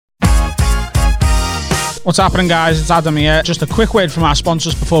What's happening, guys? It's Adam here. Just a quick word from our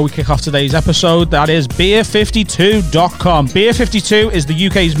sponsors before we kick off today's episode. That is Beer52.com. Beer52 is the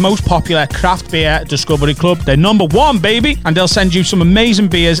UK's most popular craft beer discovery club. They're number one, baby, and they'll send you some amazing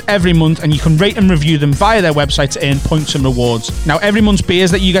beers every month, and you can rate and review them via their website to earn points and rewards. Now, every month's beers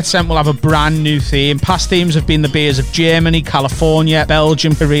that you get sent will have a brand new theme. Past themes have been the beers of Germany, California,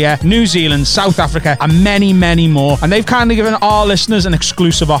 Belgium, Korea, New Zealand, South Africa, and many, many more. And they've kindly given our listeners an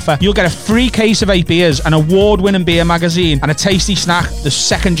exclusive offer. You'll get a free case of 8 beers, an award-winning beer magazine, and a tasty snack the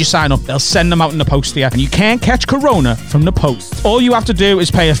second you sign up. They'll send them out in the post to you, and you can't catch Corona from the post. All you have to do is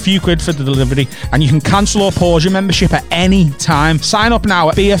pay a few quid for the delivery, and you can cancel or pause your membership at any time. Sign up now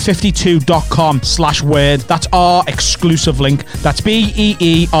at beer52.com/word. That's our exclusive link. That's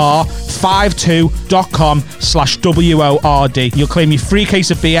BEER52.com/WORD. You'll claim your free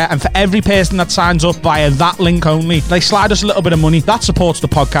case of beer, and for every person that signs up via that link only, they slide us a little bit of money. That supports the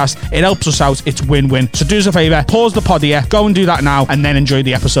podcast. It helps us out. It's win-win. So do us a favour, pause the pod here, go and do that now, and then enjoy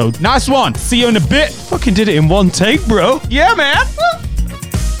the episode. Nice one. See you in a bit. Fucking did it in one take, bro. Yeah, man.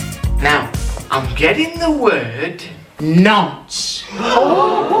 Now, I'm getting the word nonce.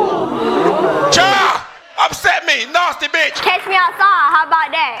 Cha! Upset me, nasty bitch. Catch me outside, how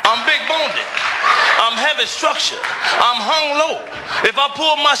about that? I'm big boned. I'm heavy structure. I'm hung low. If I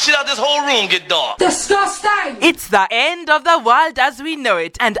pull my shit out, this whole room get dark. Disgusting! It's the end of the world as we know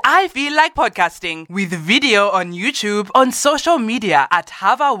it, and I feel like podcasting with video on YouTube, on social media at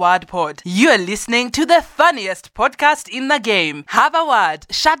Have a Word Pod. You're listening to the funniest podcast in the game. Have a Word,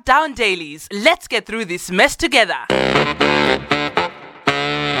 shut down dailies. Let's get through this mess together.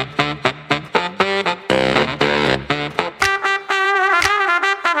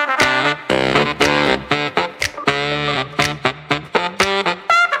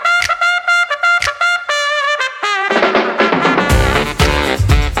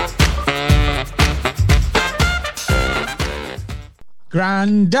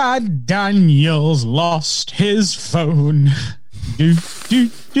 Grandad Daniel's lost his phone. Do, do,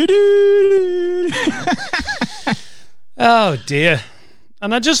 do, do. Oh, dear.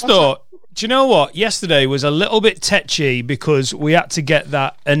 And I just thought, do you know what? Yesterday was a little bit tetchy because we had to get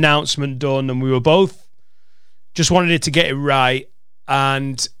that announcement done, and we were both just wanted to get it right.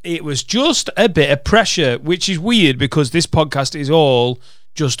 And it was just a bit of pressure, which is weird because this podcast is all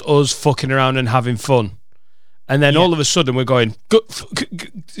just us fucking around and having fun. And then all of a sudden we're going,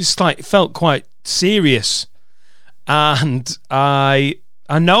 it's like, it felt quite serious. And I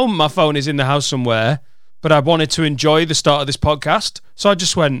know my phone is in the house somewhere, but I wanted to enjoy the start of this podcast. So I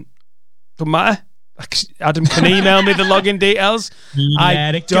just went, doesn't matter. Adam can email me the login details.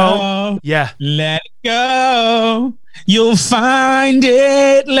 Let it go. Yeah. Let it go. You'll find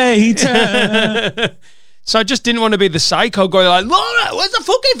it later. So I just didn't want to be the psycho going like, Laura, where's the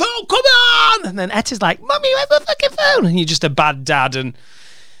fucking phone? Come on! And then Etta's like, Mummy, where's the fucking phone? And you're just a bad dad, and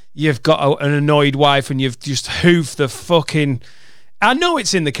you've got an annoyed wife, and you've just hoofed the fucking... I know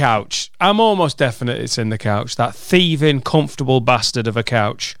it's in the couch. I'm almost definite it's in the couch. That thieving, comfortable bastard of a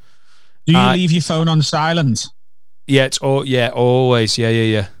couch. Do you leave your phone on silent? Yeah, always.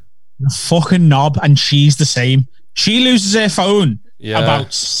 Yeah. A fucking knob, and she's the same. She loses her phone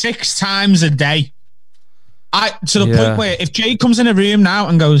about 6 times a day. To the point where if Jay comes in a room now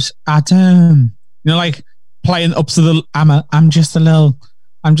and goes, Adam, like playing up to the, I'm just a little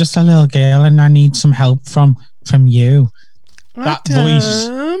girl and I need some help from you. That voice.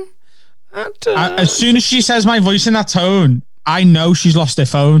 As soon as she says my voice in that tone, I know she's lost her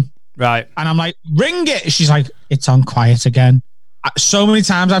phone. Right. And I'm like, ring it. She's like, it's on quiet again. So many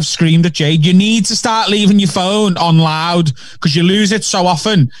times I've screamed at Jade, you need to start leaving your phone on loud because you lose it so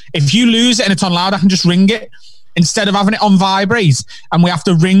often. If you lose it and it's on loud, I can just ring it instead of having it on vibrate, and we have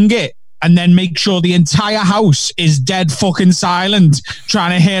to ring it and then make sure the entire house is dead fucking silent, trying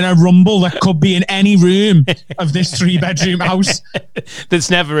to hear a rumble that could be in any room of this 3-bedroom house.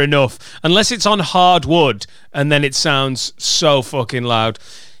 That's never enough. Unless it's on hardwood, and then it sounds so fucking loud.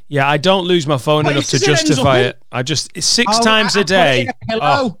 Yeah, I don't lose my phone enough to justify it. It's 6 times a day.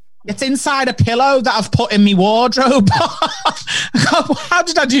 It's inside a pillow that I've put in my wardrobe. How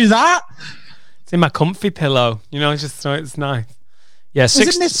did I do that? It's in my comfy pillow. It's just so it's nice. Yeah,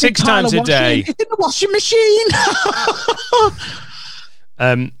 six times a day. It's in the washing machine.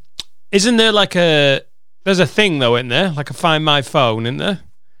 Isn't there there's a thing though, isn't there? Like a Find My Phone, isn't there?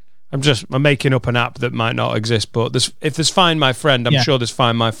 I'm making up an app that might not exist, but if there's Find My Friend, I'm sure there's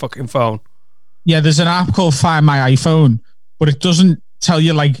Find My fucking phone. Yeah, there's an app called Find My iPhone, but it doesn't tell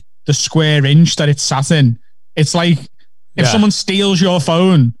you like the square inch that it's sat in. It's like if someone steals your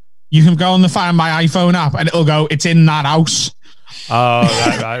phone, you can go on the Find My iPhone app and it'll go, it's in that house. Oh,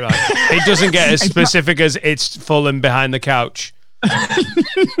 right. It doesn't get as specific as it's fallen behind the couch.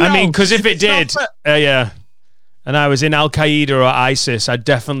 I mean, because if it did, yeah, and I was in Al Qaeda or ISIS, I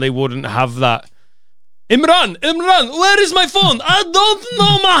definitely wouldn't have that. Imran, where is my phone? I don't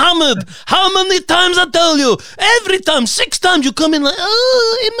know, Mohammed. How many times I tell you? Every time, 6 times you come in like,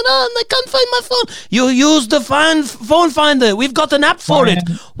 oh, Imran, I can't find my phone. You use the phone finder. We've got an app for it.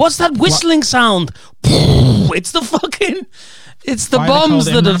 What's that whistling sound? It's the bombs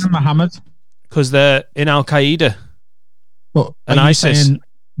that are... Mohammed? Because they're in Al Qaeda. But and ISIS.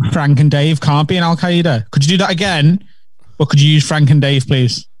 Frank and Dave can't be in Al Qaeda. Could you do that again? Or could you use Frank and Dave,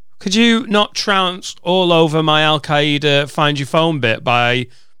 please? Could you not trounce all over my Al Qaeda find your phone bit by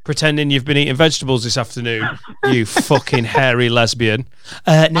pretending you've been eating vegetables this afternoon? You fucking hairy lesbian.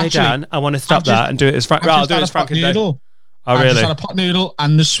 No, actually, Dan, I want to stop that and do it as Frank. Right, I'll do it as Frank and Dave. Oh, really? I just had a pot noodle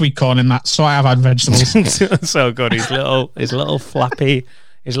and the sweet corn in that, so I have had vegetables. So good. His little flappy,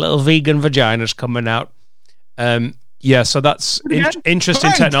 his little vegan vagina's coming out. Yeah, so that's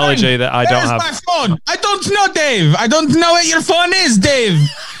interesting technology that I don't have. Where's my phone? I don't know, Dave. I don't know where your phone is, Dave.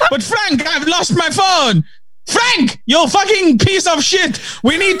 But Frank, I've lost my phone. Frank, you fucking piece of shit.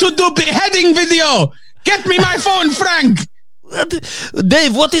 We need to do beheading video. Get me my phone, Frank.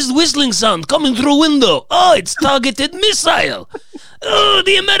 Dave, what is the whistling sound coming through window? Oh, it's targeted missile. Oh,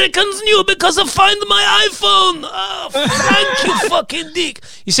 the Americans knew because I find my iPhone. Oh, Frank, you fucking dick.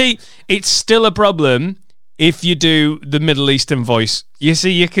 You see, it's still a problem if you do the Middle Eastern voice. You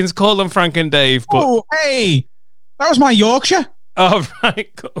see, you can call them Frank and Dave, but... Oh, hey, that was my Yorkshire. Oh,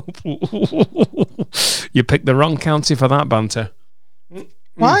 right. You picked the wrong county for that banter.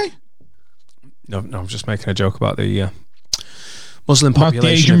 Why? No, I'm just making a joke about the Muslim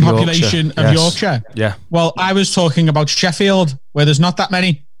population about the Asian of population Yorkshire. Of Yorkshire. Yeah. Well, I was talking about Sheffield, where there's not that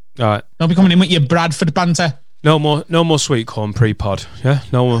many. All right. Don't be coming in with your Bradford banter. No more sweet corn pre-pod. Yeah,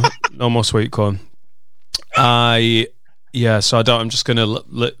 no more sweet corn. So I'm just gonna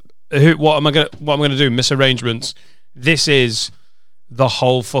what am I gonna do? Misarrangements. This is the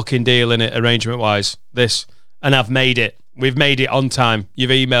whole fucking deal in it, arrangement wise. This, and I've made it. We've made it on time.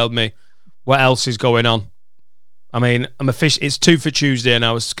 You've emailed me. What else is going on? I mean, it's 2 for Tuesday, and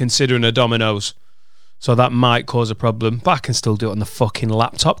I was considering a Domino's, so that might cause a problem. But I can still do it on the fucking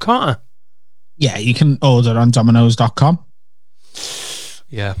laptop, can't I? Yeah, you can order on Domino's.com.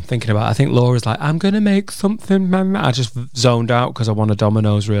 Yeah, thinking about it. I think Laura's like, I'm going to make something. I just zoned out because I want a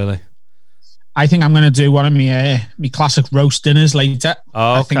Domino's, really. I think I'm going to do one of my classic roast dinners later.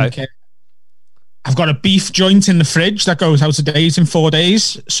 Oh, okay. I think, I've got a beef joint in the fridge that goes out of date in 4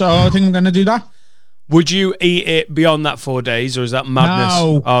 days, so I think I'm going to do that. Would you eat it beyond that 4 days, or is that madness?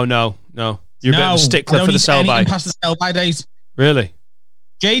 No. Oh, no. You're a bit of a stickler for the sell-by. Past the sell-by date. Really?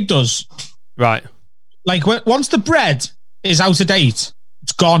 Jade does. Right. Like, once the bread is out of date,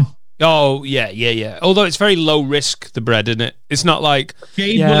 it's gone. Oh, yeah. Although it's very low risk, the bread, isn't it? It's not like,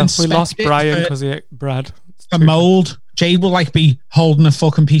 Jade will we lost Brian because he ate bread. The mould. Jade will, like, be holding a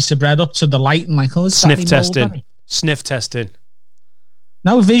fucking piece of bread up to the light and like, sniff testing. Sniff testing.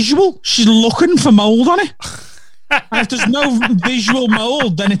 No visual. She's looking for mould on it. And if there's no visual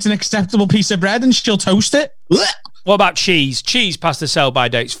mould, then it's an acceptable piece of bread and she'll toast it. What about cheese? Cheese past the sell-by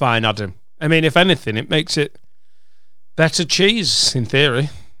date's fine, Adam. I mean, if anything, it makes it better cheese, in theory.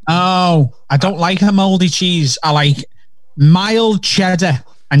 Oh, I don't like a mouldy cheese. I like mild cheddar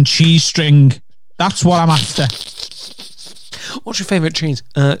and cheese string. That's what I'm after. What's your favourite cheese?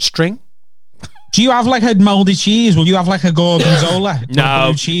 String? Do you have like a mouldy cheese? Will you have like a gorgonzola?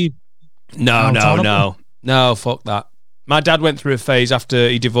 No. Cheese? No, fuck that. My dad went through a phase after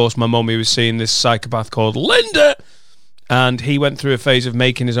he divorced my mum. He was seeing this psychopath called Linda. And he went through a phase of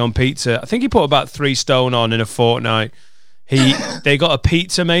making his own pizza. I think he put about 3 stone on in a fortnight. They got a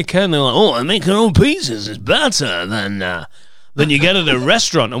pizza maker and they're like, oh, I make our own pizzas. It's better than you get at a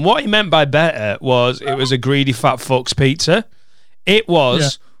restaurant. And what he meant by better was it was a greedy fat fuck's pizza. It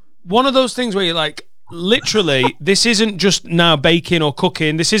was one of those things where you're like, literally, this isn't just now baking or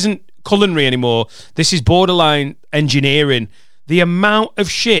cooking. This isn't culinary anymore. This is borderline engineering. The amount of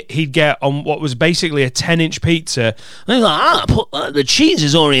shit he'd get on what was basically a 10-inch pizza. And he's like, the cheese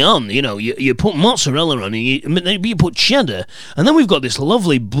is already on. You know, you put mozzarella on it, you put cheddar. And then we've got this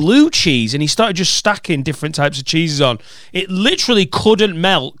lovely blue cheese. And he started just stacking different types of cheeses on. It literally couldn't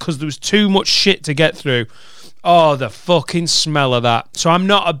melt because there was too much shit to get through. Oh, the fucking smell of that. So I'm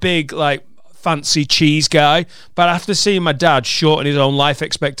not a big, like, fancy cheese guy, but after seeing my dad shorten his own life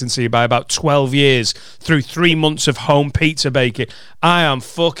expectancy by about 12 years through 3 months of home pizza baking, I am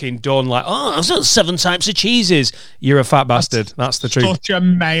fucking done. Like, I've got 7 types of cheeses. You're a fat bastard. That's the truth. Such a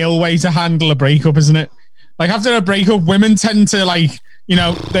male way to handle a breakup, isn't it? Like after a breakup, women tend to like, you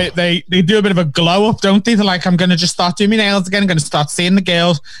know, they do a bit of a glow up, don't they? They're like, I'm going to just start doing my nails again. I'm going to start seeing the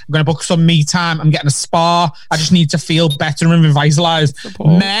girls. I'm going to book some me time. I'm getting a spa. I just need to feel better and revitalized.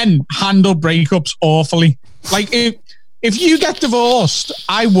 Men handle breakups awfully. Like if you get divorced,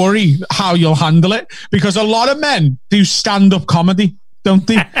 I worry how you'll handle it, because a lot of men do stand-up comedy, don't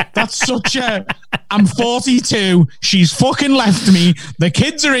they? That's such a... I'm 42. She's fucking left me. The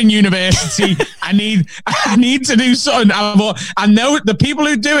kids are in university. I need to do something. I know the people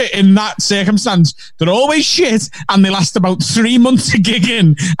who do it in that circumstance, they're always shit, and they last about 3 months of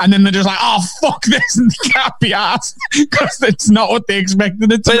gigging, and then they're just like, oh, fuck this, and they can't be asked, because it's not what they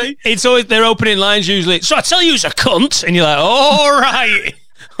expected it to be. It's always their opening lines usually, so I tell you, he's a cunt, and you're like, all right.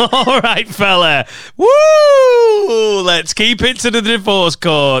 All right, fella. Woo! Let's keep it to the divorce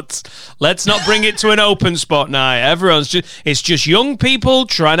courts. Let's not bring it to an open spot now. It's just young people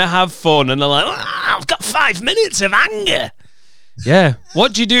trying to have fun, and they're like, I've got 5 minutes of anger. Yeah.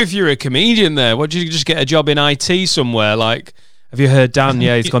 What do you do if you're a comedian there? What do you just get a job in IT somewhere? Like, have you heard Dan?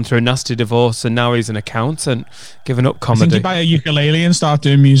 Yeah, he's gone through a nasty divorce and now he's an accountant, giving up comedy. I think you buy a ukulele and start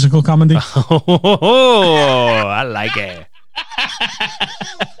doing musical comedy. Oh, I like it.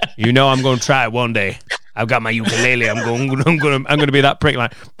 You know, I'm going to try it one day. I've got my ukulele. I'm going to be that prick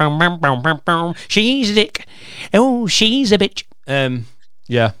like, she's a dick. Oh, she's a bitch.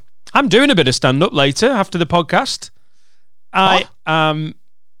 Yeah, I'm doing a bit of stand up later after the podcast. I am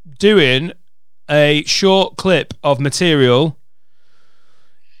doing a short clip of material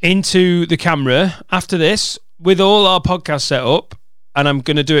into the camera after this with all our podcasts set up, and I'm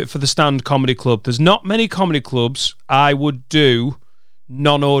going to do it for the Stand Comedy Club. There's not many comedy clubs I would do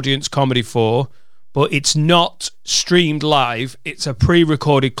non-audience comedy for, but it's not streamed live. It's a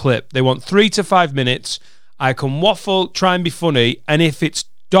pre-recorded clip. They want 3 to 5 minutes. I can waffle, try and be funny, and if it's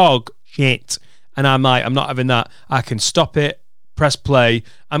dog shit, and I'm like, I'm not having that, I can stop it, press play.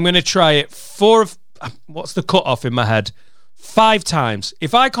 I'm going to try it what's the cut-off in my head? 5 times.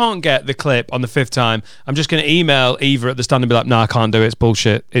 If I can't get the clip on the 5th time, I'm just going to email Eva at the stand and be like, no, I can't do it. It's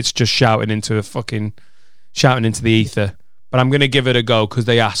bullshit. It's just shouting into the ether. But I'm going to give it a go because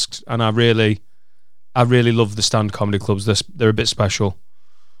they asked, and I really love the stand comedy clubs. They're a bit special.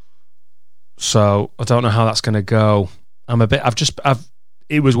 So I don't know how that's going to go.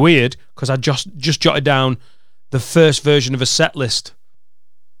 It was weird because I just jotted down the first version of a set list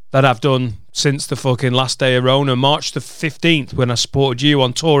that I've done since the fucking last day of Rona. March the 15th, when I supported you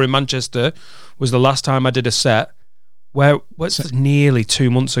on tour in Manchester, was the last time I did a set. What's nearly 2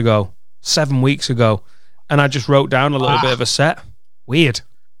 months ago, 7 weeks ago, and I just wrote down a little bit of a set. Weird.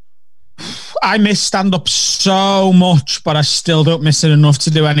 I miss stand-up so much, but I still don't miss it enough to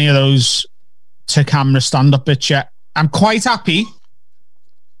do any of those to-camera stand-up bits yet. I'm quite happy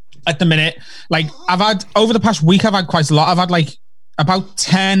at the minute. Like, over the past week, I've had quite a lot. I've had like about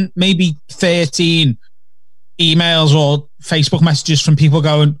 10, maybe 13 emails or Facebook messages from people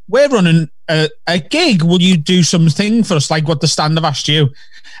going, we're running a gig. Will you do something for us? Like what the stand have asked you.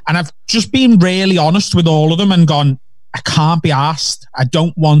 And I've just been really honest with all of them and gone, I can't be asked. I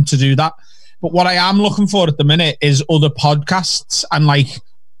don't want to do that. But what I am looking for at the minute is other podcasts and like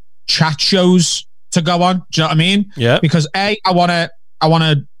chat shows to go on. Do you know what I mean? Yeah. Because I want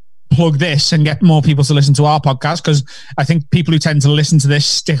to plug this and get more people to listen to our podcast, because I think people who tend to listen to this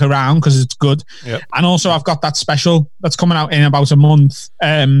stick around because it's good. Yep. And also I've got that special that's coming out in about a month.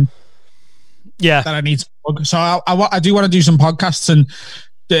 That I need to plug. So I do want to do some podcasts and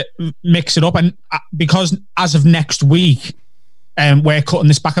mix it up. And because as of next week, we're cutting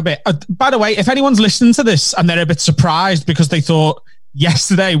this back a bit. By the way, if anyone's listening to this and they're a bit surprised because they thought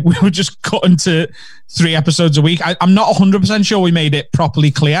yesterday we were just cutting to 3 episodes a week, I'm not 100% sure we made it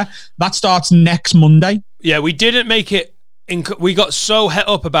properly clear. That starts next Monday. Yeah, we didn't make it. We got so het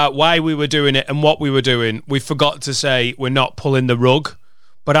up about why we were doing it and what we were doing, we forgot to say we're not pulling the rug.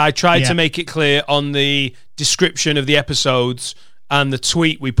 But I tried to make it clear on the description of the episodes and the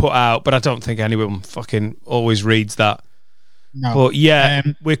tweet we put out, but I don't think anyone fucking always reads that. No. But yeah,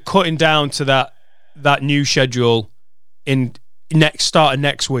 we're cutting down to that new schedule starting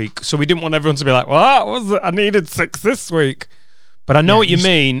next week. So we didn't want everyone to be like, well, what was it? I needed 6 this week. But I know what you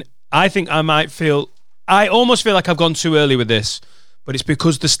mean. I think I almost feel like I've gone too early with this, but it's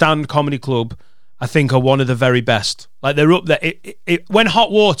because the Stand Comedy Club, I think, are one of the very best. Like, they're up there. When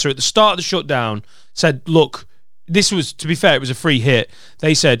Hot Water at the start of the shutdown said, look, this was, to be fair, it was a free hit.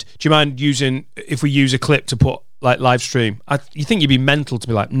 They said, do you mind if we use a clip to put like live stream? You think you'd be mental to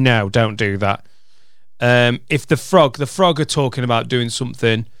be like, no, don't do that. If the Frog are talking about doing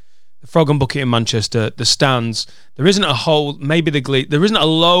something, the Frog and Bucket in Manchester, the Stands, there isn't a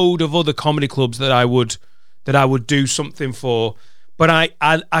load of other comedy clubs that I would that I would do something for, but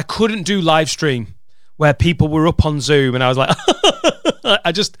I couldn't do live stream where people were up on Zoom and I was like,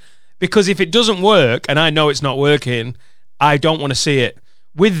 because if it doesn't work and I know it's not working, I don't want to see it.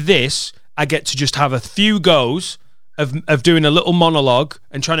 With this, I get to just have a few goes of doing a little monologue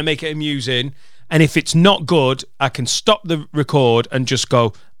and trying to make it amusing. And if it's not good, I can stop the record and just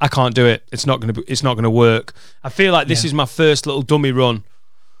go, I can't do it. It's not going to work. I feel like this is my first little dummy run.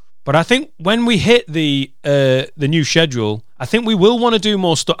 But I think when we hit the new schedule, I think we will want to do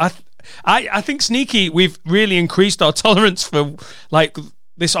more stuff. I think Sneaky, we've really increased our tolerance for like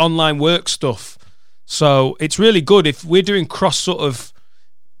this online work stuff. So it's really good if we're doing cross sort of,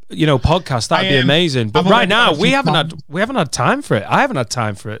 podcast. That'd be amazing. But right now we haven't had time for it. I haven't had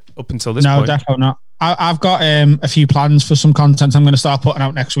time for it up until this point. No, definitely not. I've got a few plans for some content I'm going to start putting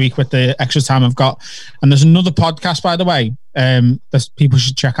out next week with the extra time I've got. And there's another podcast, by the way, that people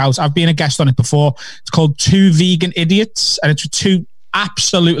should check out. I've been a guest on it before. It's called Two Vegan Idiots, and it's two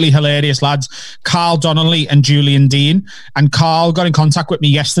absolutely hilarious lads, Carl Donnelly and Julian Dean. And Carl got in contact with me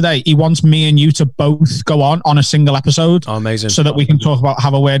yesterday. He wants me and you to both go on a single episode. Oh, amazing. So that we can talk about,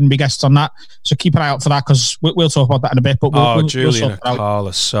 have a word and be guests on that. So keep an eye out for that, because we'll talk about that in a bit. But Julian and Carl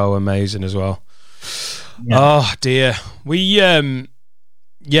are so amazing as well. Yeah. Oh dear. We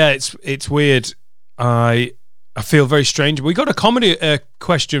it's weird. I feel very strange. We got a comedy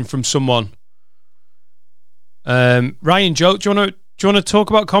question from someone. Ryan Joe, do you want to talk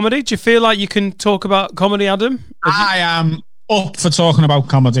about comedy? Do you feel like you can talk about comedy, Adam? I am up for talking about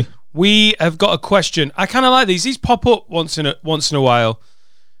comedy. We have got a question. I kind of like these. These pop up once in a while.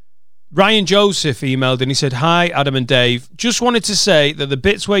 Ryan Joseph emailed and he said, "Hi, Adam and Dave. Just wanted to say that the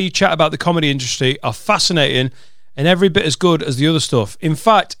bits where you chat about the comedy industry are fascinating and every bit as good as the other stuff. In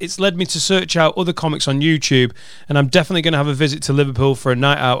fact, it's led me to search out other comics on YouTube, and I'm definitely going to have a visit to Liverpool for a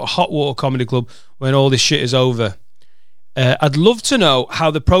night out at Hot Water Comedy Club when all this shit is over. I'd love to know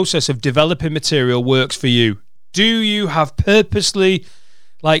how the process of developing material works for you. Do you have purposely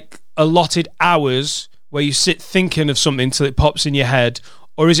allotted hours where you sit thinking of something till it pops in your head,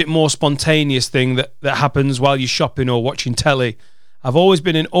 or is it more spontaneous thing that happens while you're shopping or watching telly? I've always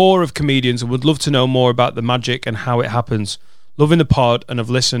been in awe of comedians and would love to know more about the magic and how it happens. Loving the pod and have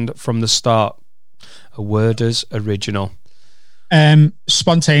listened from the start." A Worders original.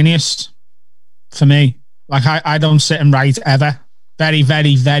 Spontaneous for me. Like I don't sit and write ever. Very,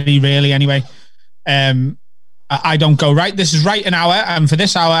 very, very rarely anyway. I don't go, right, this is right an hour, and for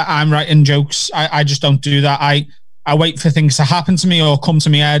this hour I'm writing jokes. I just don't do that. I wait for things to happen to me or come to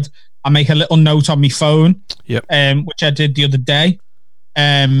my head. I make a little note on my phone, which I did the other day.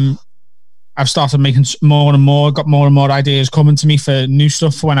 I've started making more and more, got more and more ideas coming to me for new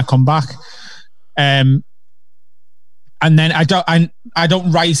stuff for when I come back. And then I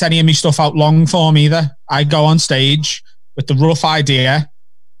don't write any of my stuff out long form either. I go on stage with the rough idea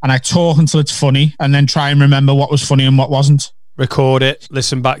and I talk until it's funny and then try and remember what was funny and what wasn't. Record it,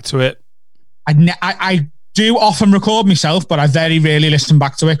 listen back to it. I do often record myself, but I very rarely listen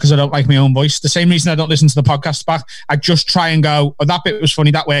back to it because I don't like my own voice. The same reason I don't listen to the podcast back. I just try and go, oh, that bit was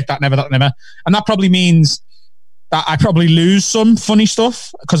funny, that worked, that never. And that probably means that I probably lose some funny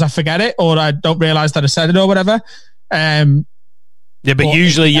stuff because I forget it or I don't realise that I said it or whatever. But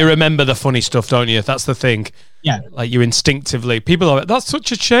usually you remember the funny stuff, don't you? That's the thing. Yeah. Like you instinctively, people are like, that's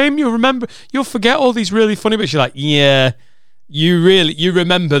such a shame. You'll forget all these really funny bits. You're like, yeah, you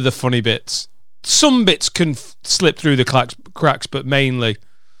remember the funny bits. Some bits can slip through the cracks, but mainly,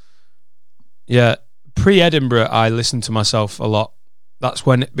 pre-Edinburgh, I listen to myself a lot. That's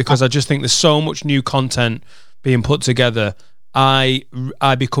because I just think there's so much new content being put together. I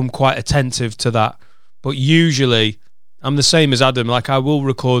become quite attentive to that. But usually, I'm the same as Adam. Like, I will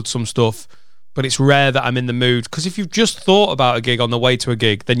record some stuff, but it's rare that I'm in the mood. Because if you've just thought about a gig on the way to a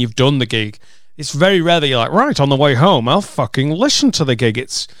gig, then you've done the gig. It's very rare that you're like, right, on the way home, I'll fucking listen to the gig.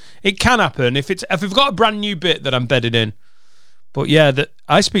 It can happen if we've got a brand new bit that I'm bedded in. But yeah,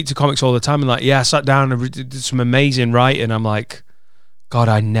 I speak to comics all the time and like, I sat down and did some amazing writing. I'm like, God,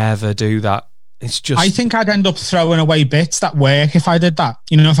 I never do that. It's just... I think I'd end up throwing away bits that work if I did that.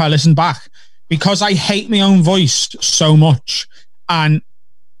 If I listened back. Because I hate my own voice so much. And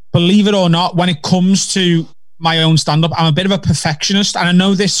believe it or not, when it comes to my own stand-up, I'm a bit of a perfectionist. And I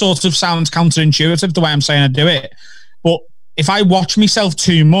know this sort of sounds counterintuitive the way I'm saying I do it. But if I watch myself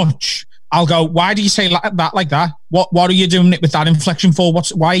too much, I'll go, why do you say that like that? What are you doing it with that inflection for?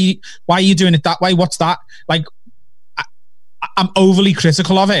 Why are you doing it that way? What's that? Like, I'm overly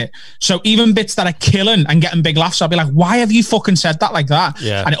critical of it. So even bits that are killing and getting big laughs, I'll be like, why have you fucking said that like that?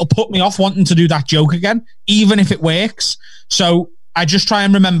 Yeah. And it'll put me off wanting to do that joke again, even if it works. So I just try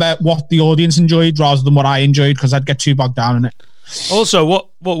and remember what the audience enjoyed rather than what I enjoyed, because I'd get too bogged down in it. Also, what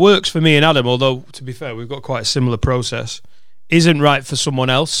works for me and Adam, although to be fair, we've got quite a similar process, isn't right for someone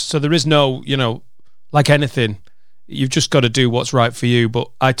else. So there is no, like anything, you've just got to do what's right for you. But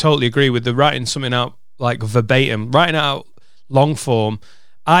I totally agree with the writing something out like verbatim, writing out long form.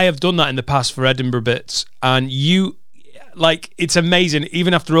 I have done that in the past for Edinburgh bits, and it's amazing.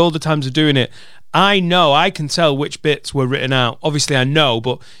 Even after all the times of doing it, I can tell which bits were written out. Obviously, I know,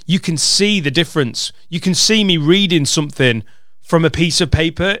 but you can see the difference. You can see me reading something from a piece of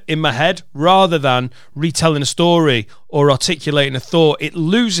paper in my head rather than retelling a story or articulating a thought. It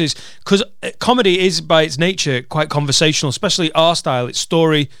loses, because comedy is by its nature quite conversational, especially our style. It's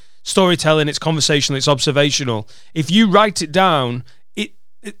storytelling, it's conversational, it's observational. If you write it down,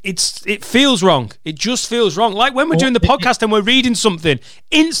 it feels wrong. It just feels wrong. Like when we're doing the podcast and we're reading something,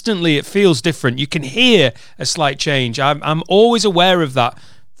 instantly it feels different. You can hear a slight change. I'm always aware of that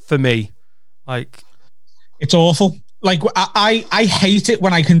for me. Like, it's awful. Like, I hate it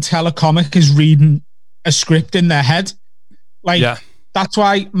when I can tell a comic is reading a script in their head. Like, that's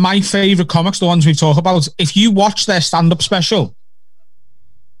why my favourite comics, the ones we talk about, if you watch their stand-up special,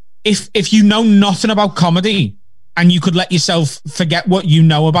 if you know nothing about comedy and you could let yourself forget what you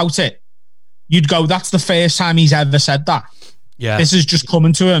know about it, you'd go, that's the first time he's ever said that. Yeah. This is just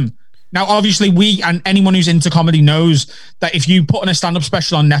coming to him. Now, obviously, we and anyone who's into comedy knows that if you put on a stand-up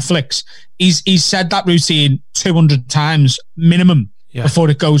special on Netflix, he's said that routine 200 times minimum before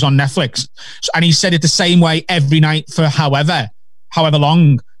it goes on Netflix. And he said it the same way every night for however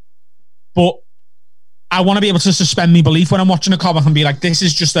long. But I want to be able to suspend my belief when I'm watching a comic and be like, this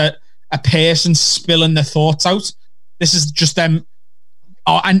is just a person spilling their thoughts out. This is just them.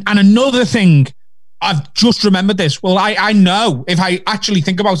 Oh, and another thing, I've just remembered this. Well, I know if I actually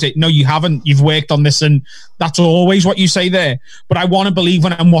think about it, no, you haven't. You've worked on this, and that's always what you say there. But I want to believe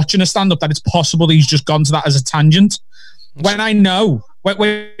when I'm watching a stand-up that it's possible that he's just gone to that as a tangent. When I know,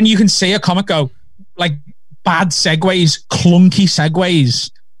 when you can see a comic go, like, bad segues, clunky segues,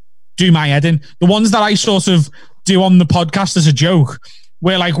 do my head in. The ones that I sort of do on the podcast as a joke,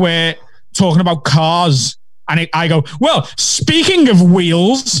 where like we're talking about cars, and I go, well, speaking of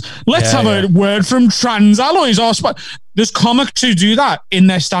wheels, let's have a word from Trans Alloys. There's comics who do that in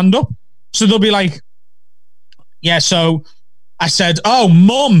their stand-up. So they'll be like, yeah, so I said, oh,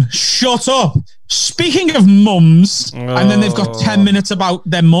 mum, shut up. Speaking of mums, and then they've got 10 minutes about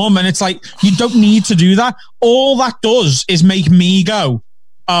their mum, and it's like, you don't need to do that. All that does is make me go,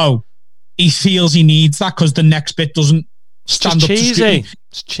 oh, he feels he needs that because the next bit doesn't stand up to scrutiny.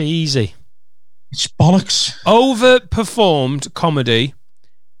 It's cheesy. It's bollocks. Overperformed comedy,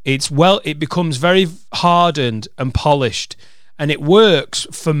 it becomes very hardened and polished, and it works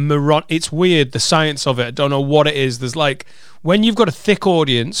for it's weird, the science of it. I don't know what it is. There's like, when you've got a thick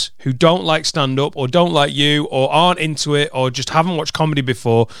audience who don't like stand-up or don't like you or aren't into it or just haven't watched comedy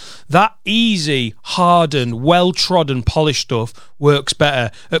before, that easy, hardened, well-trodden, polished stuff works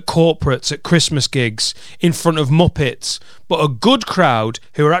better at corporates, at Christmas gigs, in front of Muppets. But a good crowd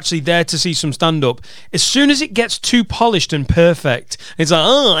who are actually there to see some stand-up, as soon as it gets too polished and perfect, it's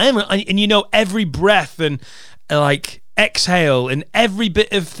like, and you know every breath and like exhale and every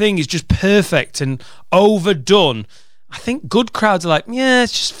bit of thing is just perfect and overdone. I think good crowds are like, yeah, it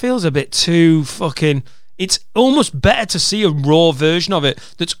just feels a bit too fucking... It's almost better to see a raw version of it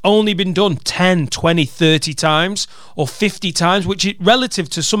that's only been done 10, 20, 30 times or 50 times, which relative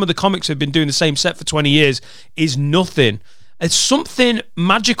to some of the comics who've been doing the same set for 20 years is nothing. There's something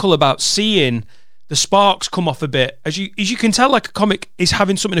magical about seeing the sparks come off a bit. As you can tell, like a comic is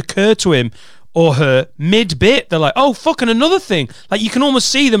having something occur to him or her mid-bit. They're like, oh, fucking another thing. Like, you can almost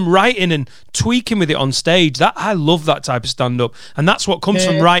see them writing and tweaking with it on stage. I love that type of stand-up. And that's what comes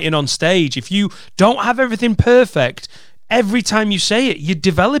from writing on stage. If you don't have everything perfect, every time you say it, you're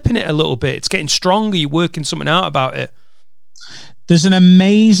developing it a little bit. It's getting stronger. You're working something out about it. There's an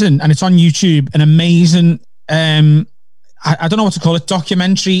amazing, and it's on YouTube, an amazing, I don't know what to call it,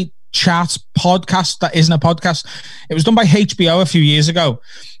 documentary chat podcast that isn't a podcast. It was done by HBO a few years ago.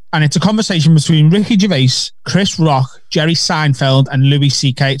 And it's a conversation between Ricky Gervais, Chris Rock, Jerry Seinfeld, and Louis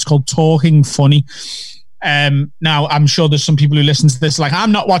C.K. It's called Talking Funny. Now, I'm sure there's some people who listen to this like,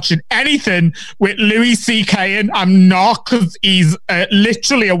 I'm not watching anything with Louis C.K. and I'm not, because he's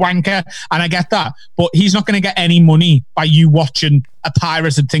literally a wanker, and I get that. But he's not going to get any money by you watching a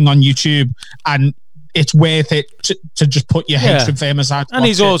pirated thing on YouTube, and it's worth it to just put your hatred for him aside. And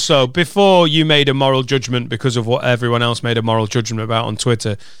he's also, before you made a moral judgment because of what everyone else made a moral judgment about on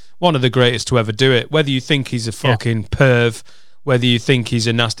Twitter, one of the greatest to ever do it. Whether you think he's a fucking perv, whether you think he's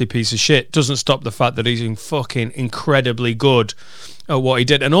a nasty piece of shit, doesn't stop the fact that he's fucking incredibly good at what he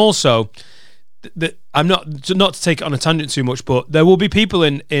did. And also, I'm not to take it on a tangent too much, but there will be people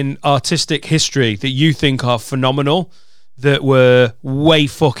in artistic history that you think are phenomenal that were way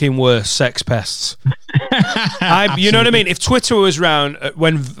fucking worse sex pests. You know what I mean? If Twitter was around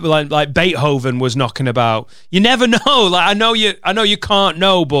when like Beethoven was knocking about, you never know. Like I know you can't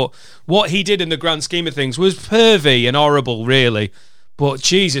know, but what he did in the grand scheme of things was pervy and horrible, really. But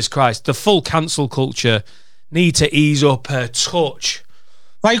Jesus Christ, the full cancel culture need to ease up a touch.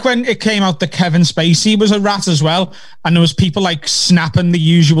 Like when it came out that Kevin Spacey was a rat as well, and there was people like snapping The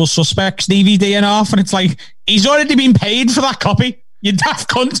Usual Suspects DVD in half, and it's like, he's already been paid for that copy, you daft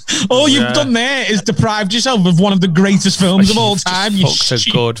cunt. All you've done there is deprived yourself of one of the greatest films of all time. It's a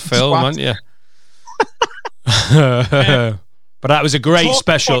good film, aren't you? But that was a great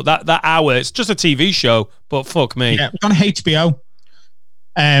special. That hour, it's just a TV show, but fuck me. Yeah, on HBO.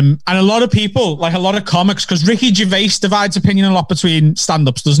 And a lot of people, like a lot of comics, because Ricky Gervais divides opinion a lot between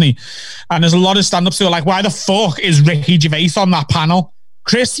stand-ups, doesn't he? And there's a lot of stand-ups who are like, why the fuck is Ricky Gervais on that panel?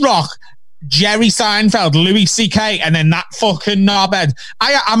 Chris Rock, Jerry Seinfeld, Louis C.K., and then that fucking knobhead.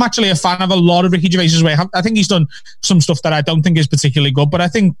 I'm actually a fan of a lot of Ricky Gervais's way. I think he's done some stuff that I don't think is particularly good, but I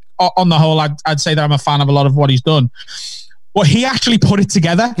think on the whole, I'd say that I'm a fan of a lot of what he's done. Well, he actually put it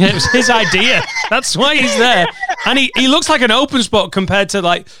together. Yeah, it was his idea. That's why he's there. And he looks like an open spot compared to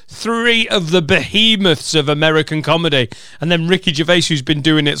like three of the behemoths of American comedy. And then Ricky Gervais, who's been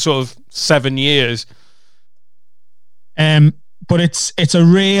doing it sort of 7 years. But it's a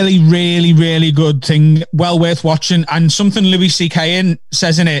really, really, really good thing. Well worth watching. And something Louis C.K.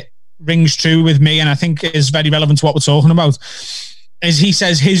 says in it rings true with me, and I think is very relevant to what we're talking about, is he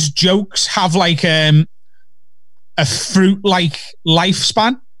says his jokes have like a fruit-like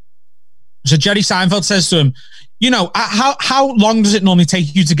lifespan. So Jerry Seinfeld says to him, you know, how long does it normally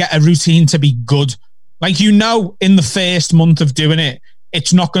take you to get a routine to be good? Like, you know, in the first month of doing it,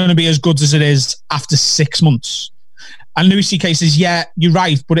 it's not going to be as good as it is after 6 months. And Louis C.K. says, yeah, you're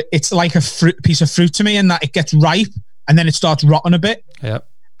right, but it's like a piece of fruit to me, in that it gets ripe and then it starts rotting a bit. Yeah.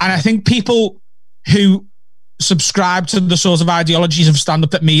 And I think people who subscribe to the sort of ideologies of stand-up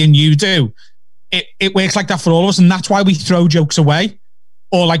that me and you do, it works like that for all of us, and that's why we throw jokes away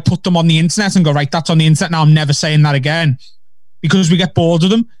or like put them on the internet and go, right, that's on the internet now, I'm never saying that again, because we get bored of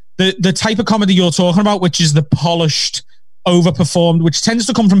them. The type of comedy you're talking about, which is the polished, overperformed, which tends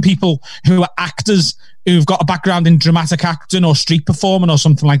to come from people who are actors who've got a background in dramatic acting or street performing or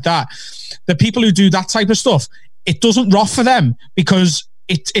something like that. The people who do that type of stuff, it doesn't rot for them, because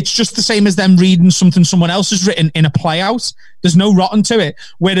it's just the same as them reading something someone else has written in a play out. There's no rotten to it.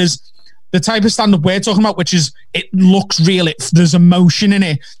 Whereas the type of stand-up we're talking about, which is, it looks real, there's emotion in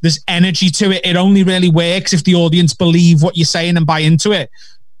it, there's energy to it, it only really works if the audience believe what you're saying and buy into it.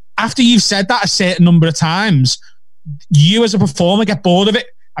 After you've said that a certain number of times, you as a performer get bored of it,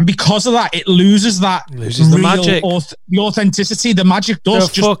 and because of that, it loses the magic, the authenticity, the magic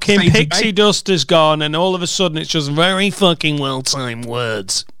dust. The fucking pixie dust is gone, and all of a sudden it's just very fucking well-timed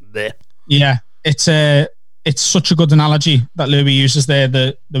words there. Yeah, it's such a good analogy that Louis uses there,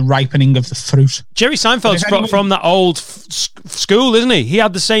 the ripening of the fruit. Jerry Seinfeld's from that old school, isn't he? He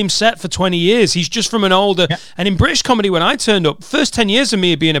had the same set for 20 years. He's just from an older... Yeah. And in British comedy, when I turned up, first 10 years of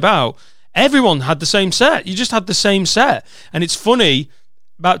me being about, everyone had the same set. You just had the same set. And it's funny,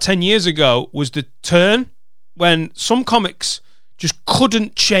 about 10 years ago was the turn when some comics just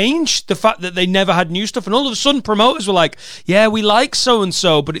couldn't change the fact that they never had new stuff, and all of a sudden promoters were like, yeah, we like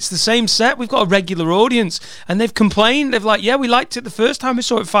so-and-so, but it's the same set, we've got a regular audience, and they've complained, they've like, yeah, we liked it the first time we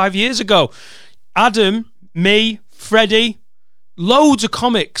saw it 5 years ago. Adam, me, Freddie, loads of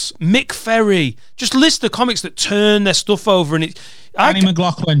comics, Mick Ferry, just list the comics that turn their stuff over, and Annie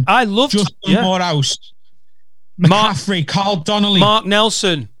McLaughlin, I loved Justin Morehouse, McCaffrey, Carl Donnelly, Mark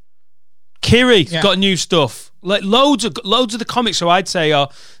Nelson, Kiri got new stuff. Like loads of the comics who I'd say are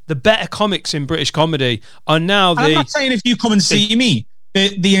the better comics in British comedy are now I'm not saying if you come and see me,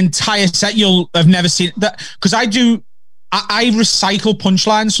 the entire set you'll have never seen that, because I recycle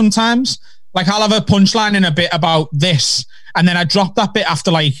punchlines sometimes. Like I'll have a punchline in a bit about this, and then I drop that bit after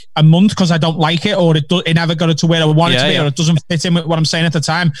like a month because I don't like it, or it never got it to where I want it to be, or it doesn't fit in with what I'm saying at the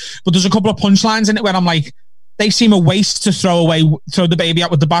time. But there's a couple of punchlines in it where I'm like, they seem a waste to throw the baby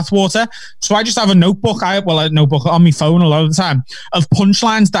out with the bathwater. So I just have a notebook. A notebook on my phone a lot of the time of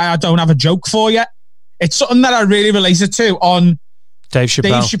punchlines that I don't have a joke for yet. It's something that I really related to on Dave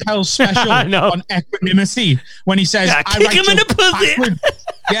Chappelle's special on equanimity, when he says, I kick him in the pussy.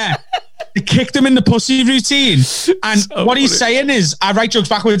 Yeah. They kicked him in the pussy routine. And what he's saying is, I write jokes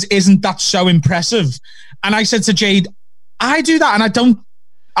backwards. Isn't that so impressive? And I said to Jade, I do that, and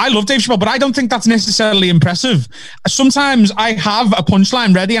I love Dave Chappelle, but I don't think that's necessarily impressive. Sometimes I have a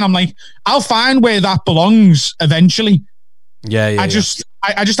punchline ready, and I'm like, I'll find where that belongs eventually. I just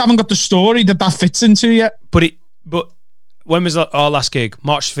haven't got the story that fits into yet. But when was our last gig?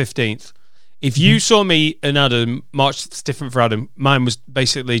 March 15th. If you saw me and Adam, March, it's different for Adam. Mine was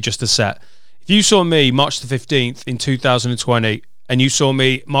basically just a set. If you saw me March the 15th in 2020, and you saw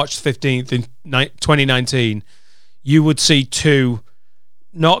me March the 15th in 2019, you would see two.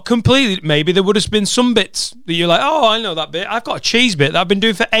 Not completely. Maybe there would have been some bits that you're like, oh, I know that bit. I've got a cheese bit that I've been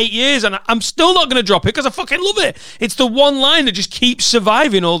doing for 8 years, and I'm still not going to drop it because I fucking love it. It's the one line that just keeps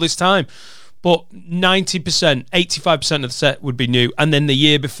surviving all this time. But 90%, 85% of the set would be new. And then the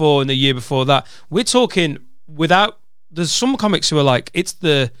year before and the year before that. We're talking there's some comics who are like, it's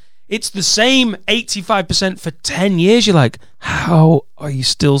the same 85% for 10 years. You're like, how are you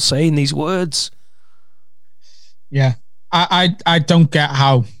still saying these words? Yeah. I don't get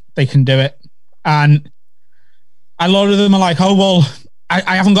how they can do it. And a lot of them are like, oh, well,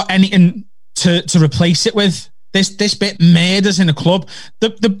 I haven't got anything to replace it with. This bit murders in a club.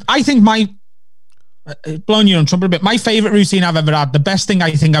 I think blowing you on trumpet a bit, my favourite routine I've ever had, the best thing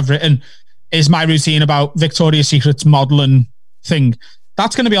I think I've written is my routine about Victoria's Secret's modelling thing.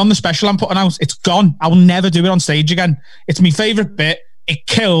 That's going to be on the special I'm putting out. It's gone. I will never do it on stage again. It's my favourite bit. It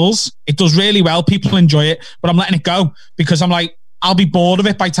kills. It does really well. People enjoy it, but I'm letting it go because I'm like, I'll be bored of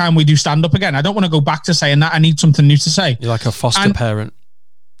it by the time we do stand-up again. I don't want to go back to saying that. I need something new to say. You're like a foster parent.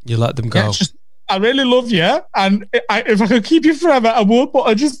 You let them go. Yeah, it's just, I really love you, and if I could keep you forever, I would, but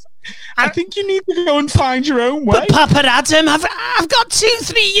I think you need to go and find your own way. But Papa Adam, I've got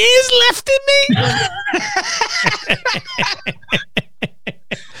 2-3 years left in me.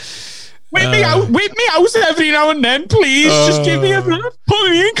 Whip me out every now and then, please. Just give me put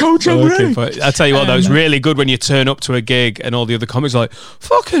me in, Coach. I tell you what, though, it's really good when you turn up to a gig and all the other comics are like,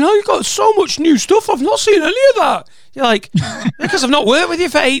 fucking hell, you got so much new stuff. I've not seen any of that. You're like, because I've not worked with you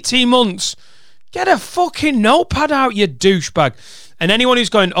for 18 months. Get a fucking notepad out, you douchebag. And anyone who's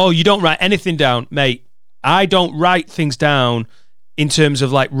going, oh, you don't write anything down, mate, I don't write things down in terms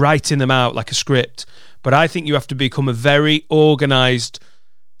of like writing them out like a script. But I think you have to become a very organised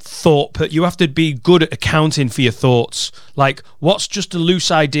thought, but you have to be good at accounting for your thoughts. Like, what's just a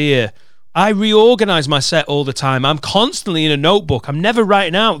loose idea? I reorganize my set all the time. I'm constantly in a notebook. I'm never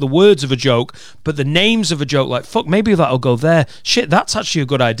writing out the words of a joke, but the names of a joke, like, fuck, maybe that'll go there. Shit, that's actually a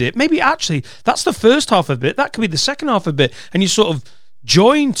good idea. Maybe actually that's the first half of a bit. That could be the second half of a bit. And you sort of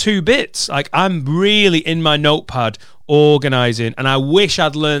join two bits. Like, I'm really in my notepad organising, and I wish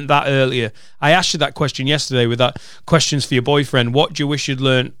I'd learned that earlier. I asked you that question yesterday with that questions for your boyfriend. What do you wish you'd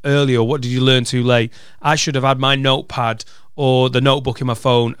learned earlier? What did you learn too late? I should have had my notepad or the notebook in my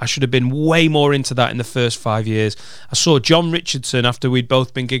phone. I should have been way more into that in the first 5 years. I saw John Richardson after we'd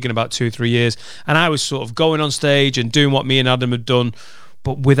both been gigging about 2-3 years, and I was sort of going on stage and doing what me and Adam had done,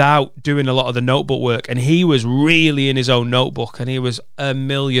 but without doing a lot of the notebook work. And he was really in his own notebook, and he was a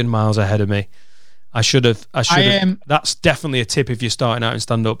million miles ahead of me. I should have. That's definitely a tip if you're starting out in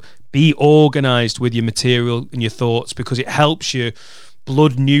stand-up. Be organised with your material and your thoughts, because it helps you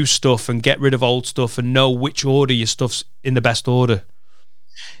blood new stuff and get rid of old stuff and know which order your stuff's in the best order.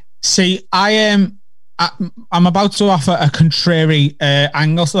 See, I'm about to offer a contrary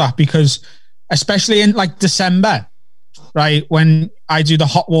angle to that, because especially in like December, right, when I do the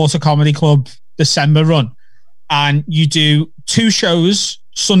Hot Water Comedy Club December run, and you do 2 shows,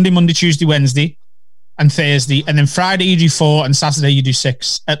 Sunday, Monday, Tuesday, Wednesday, and Thursday, and then Friday you do 4, and Saturday you do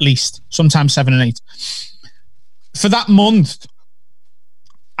 6 at least, sometimes 7 and 8. For that month,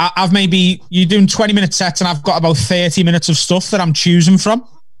 I've you're doing 20-minute sets, and I've got about 30 minutes of stuff that I'm choosing from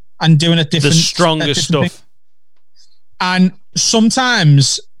and doing it different. The strongest stuff. Things. And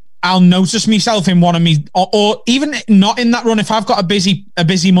sometimes I'll notice myself in one of me, or even not in that run, if I've got a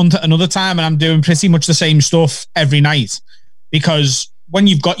busy month at another time and I'm doing pretty much the same stuff every night, because when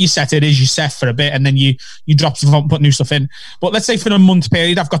you've got your set, it is your set for a bit, and then you drop stuff out and put new stuff in. But let's say for a month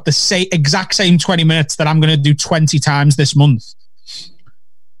period, I've got the exact same 20 minutes that I'm going to do 20 times this month.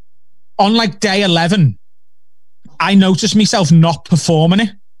 On like day 11, I notice myself not performing it.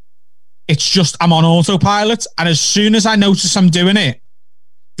 It's just I'm on autopilot, and as soon as I notice I'm doing it,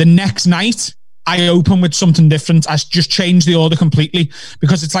 the next night I open with something different. I just change the order completely,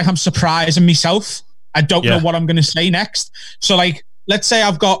 because it's like I'm surprising myself. I don't know what I'm going to say next. So like, let's say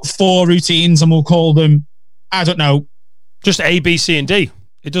I've got 4 routines, and we'll call them, I don't know, just A, B, C, and D.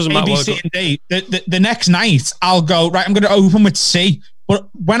 It doesn't matter. A, B, C, and D. The next night, I'll go, right, I'm going to open with C. But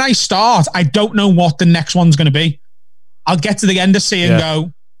when I start, I don't know what the next one's going to be. I'll get to the end of C and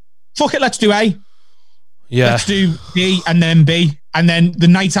go, fuck it, let's do A. Yeah. Let's do D and then B. And then the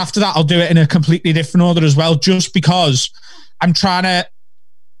night after that, I'll do it in a completely different order as well, just because I'm trying to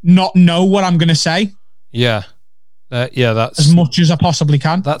not know what I'm going to say. Yeah. That's as much as I possibly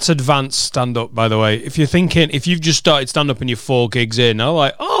can. That's advanced stand-up, by the way. If you've just started stand-up and you're 4 gigs in, I'm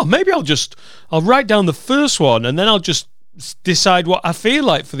like, maybe I'll write down the first one and then I'll just decide what I feel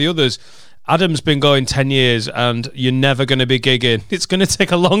like for the others. Adam's been going 10 years and you're never going to be gigging. It's going to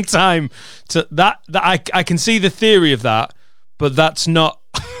take a long time to I can see the theory of that, but that's not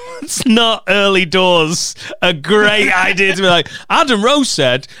it's not early doors a great idea to be like, Adam Rowe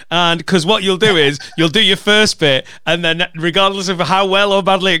said, and because what you'll do is you'll do your first bit and then regardless of how well or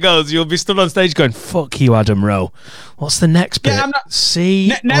badly it goes, you'll be stood on stage going, fuck you, Adam Rowe. What's the next bit?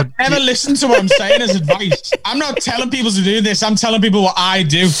 Never listen to what I'm saying as advice. I'm not telling people to do this. I'm telling people what I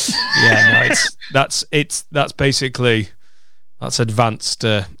do. Yeah, no, that's basically that's advanced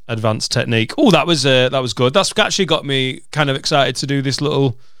technique. Oh, that was good. That's actually got me kind of excited to do this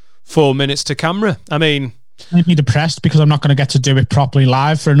little 4 minutes to camera. I mean, made me depressed because I'm not going to get to do it properly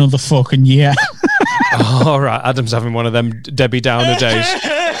live for another fucking year. All right, Adam's having one of them Debbie Downer days.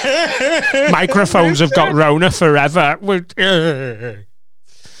 Microphones have got Rona forever.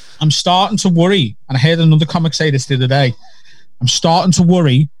 I'm starting to worry, and I heard another comic say this the other day. I'm starting to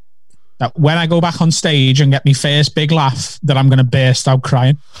worry that when I go back on stage and get my first big laugh, that I'm going to burst out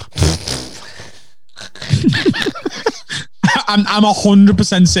crying. I'm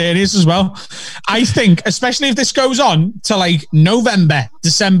 100% serious as well. I think, especially if this goes on to like November,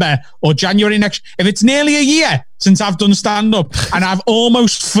 December, or January next, if it's nearly a year since I've done stand-up and I've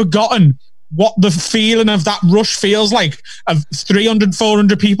almost forgotten what the feeling of that rush feels like, of 300,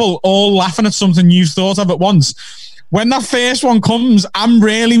 400 people all laughing at something you thought of at once. When that first one comes, I'm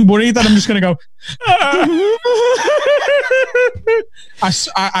really worried that I'm just going to go,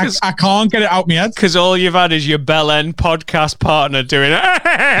 I can't get it out my head. Because all you've had is your Bell End podcast partner doing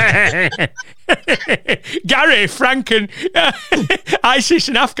it. Gary, Frank and ISIS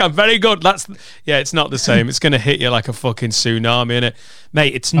and Afghan, very good. It's not the same. It's going to hit you like a fucking tsunami, innit?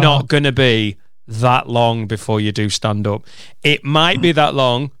 Mate, it's not going to be that long before you do stand-up. It might be that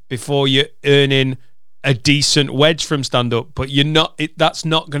long before you're earning a decent wedge from stand-up, but that's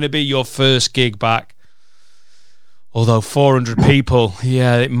not going to be your first gig back. Although 400 people,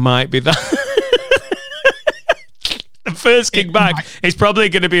 yeah, it might be that. The first gig back is probably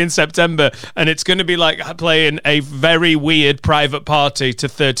going to be in September, and it's going to be like playing a very weird private party to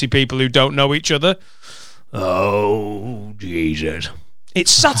 30 people who don't know each other. Oh, Jesus. It's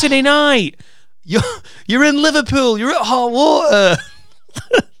Saturday night. You're in Liverpool. You're at Hot Water.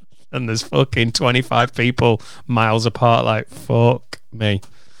 And there's fucking 25 people miles apart, like, fuck me.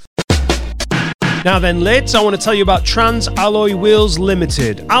 Now then, lads, I want to tell you about Trans Alloy Wheels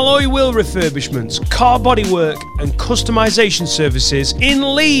Limited. Alloy wheel refurbishments, car bodywork and customisation services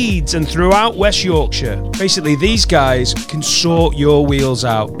in Leeds and throughout West Yorkshire. Basically, these guys can sort your wheels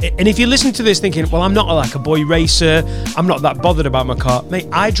out. And if you're listening to this thinking, well, I'm not like a boy racer, I'm not that bothered about my car. Mate,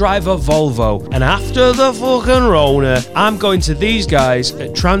 I drive a Volvo. And after the fucking Rona, I'm going to these guys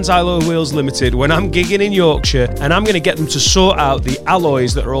at Trans Alloy Wheels Limited when I'm gigging in Yorkshire, and I'm going to get them to sort out the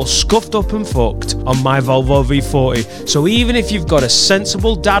alloys that are all scuffed up and fucked on my Volvo V40. So even if you've got a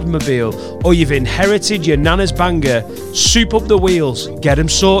sensible dadmobile or you've inherited your nana's banger, soup up the wheels, get them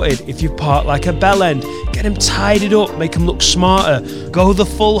sorted. If you've parked like a bell end, get them tidied up, make them look smarter. Go the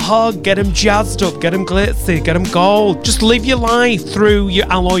full hog, get them jazzed up, get them glitzy, get them gold. Just live your life through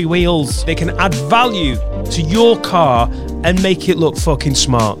your alloy wheels. They can add value to your car and make it look fucking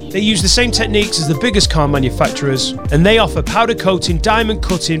smart. They use the same techniques as the biggest car manufacturers, and they offer powder coating, diamond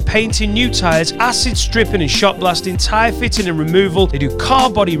cutting, painting new tyres, acid stripping and shot blasting, tyre fitting and removal. They do car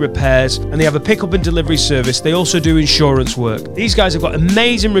body repairs, and they have a pickup and delivery service. They also do insurance work. These guys have got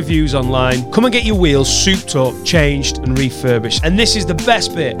amazing reviews online. Come and get your wheels souped up, changed and refurbished. And this is the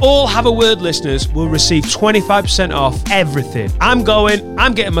best bit. All Have a Word listeners will receive 25% off everything. I'm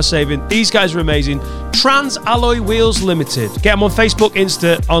getting my saving. These guys are amazing. Trans Alloy Wheels Limited. Get them on Facebook,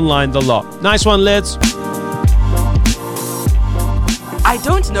 Insta, online, the lot. Nice one, lads. I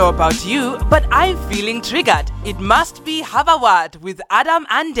don't know about you, but I'm feeling triggered. It must be Have a Word with Adam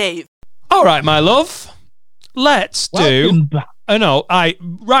and Dave. All right, my love. Let's do...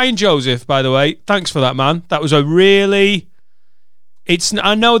 Ryan Joseph, by the way. Thanks for that, man. That was a really...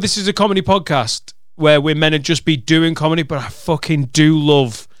 I know this is a comedy podcast where we're meant to just be doing comedy, but I fucking do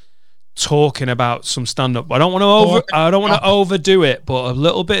love talking about some stand-up. I don't want to overdo it, but a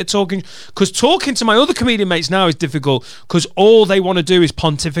little bit of talking, because talking to my other comedian mates now is difficult, because all they want to do is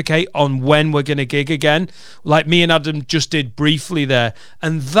pontificate on when we're going to gig again, like me and Adam just did briefly there,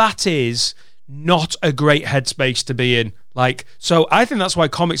 and that is not a great headspace to be in. Like, so I think that's why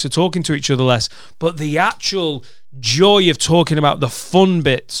comics are talking to each other less. But the actual joy of talking about the fun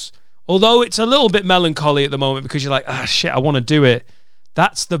bits, although it's a little bit melancholy at the moment because you're like, shit, I want to do it.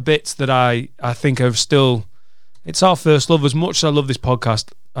 That's the bits that I think are still, it's our first love. As much as I love this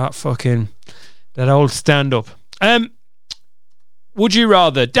podcast, that old stand-up. Would you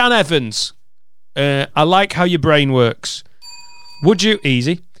rather, Dan Evans, I like how your brain works. Would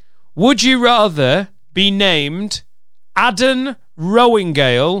you rather be named Adan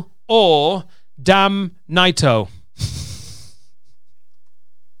Rowingale or Dam Naito?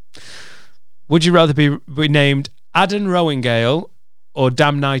 Would you rather be named Adan Rowingale or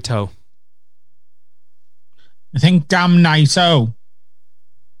Dam Naito? I think Dam Naito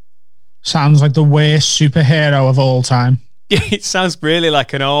sounds like the worst superhero of all time. It sounds really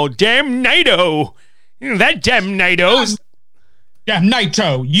like an old Dam Naito. That Dam Naito's. Dam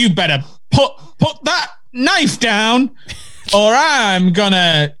Naito, you better put that knife down or I'm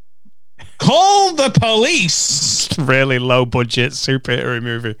gonna call the police. Really low budget superhero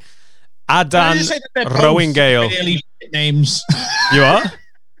movie. Adan Rowingale. Really shit names. You are?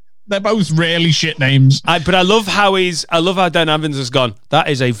 They're both really shit names. But I love how Dan Evans has gone. That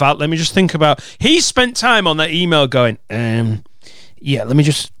is a let me just think about. He spent time on that email going, yeah, let me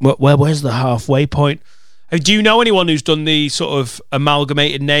just, where's the halfway point? Do you know anyone who's done the sort of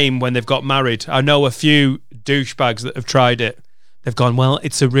amalgamated name when they've got married? I know a few douchebags that have tried it. They've gone, well,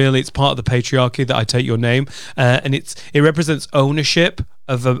 it's part of the patriarchy that I take your name, and it represents ownership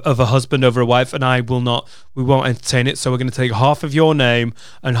of a husband over a wife, and we won't entertain it. So we're going to take half of your name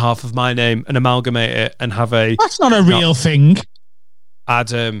and half of my name and amalgamate it and have a. That's not a real thing.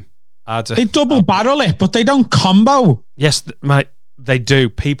 Adam. They double barrel it, but they don't combo. Yes, mate, they do.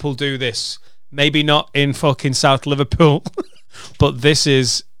 People do this. Maybe not in fucking South Liverpool, but this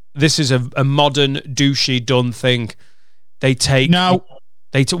is a modern douchey done thing. They take no.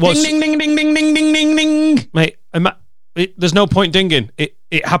 Ding ding ding ding ding ding ding ding ding. Mate, there's no point dinging.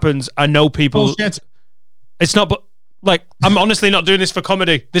 It happens. I know people. Bullshit. It's not, but like I'm honestly not doing this for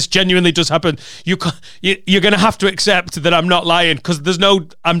comedy. This genuinely does happen. You're gonna have to accept that I'm not lying because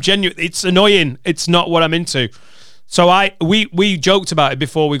I'm genuine. It's annoying. It's not what I'm into. So we joked about it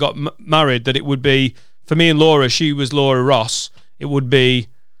before we got married that it would be for me and Laura. She was Laura Ross. It would be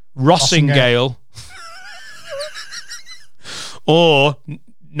Rossingale. Or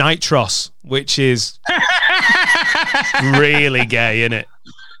Nitros, which is really gay, isn't it?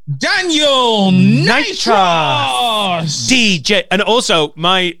 Daniel Nitros! DJ. And also,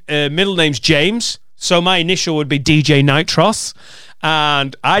 my middle name's James, so my initial would be DJ Nitros.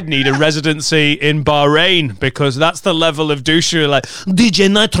 And I'd need a residency in Bahrain because that's the level of douchery. Like, DJ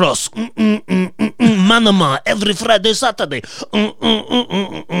Nitros, Manama, every Friday, Saturday.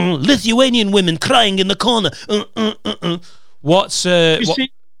 Lithuanian women crying in the corner.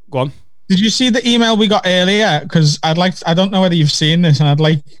 Go on. Did you see the email we got earlier? Because I don't know whether you've seen this, and I'd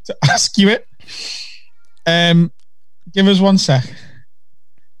like to ask you it. Give us 1 sec.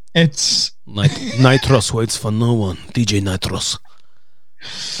 It's Nitros waits for no one. DJ Nitros.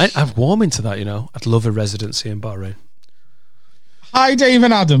 I'm warm into that, you know. I'd love a residency in Bahrain. Hi, Dave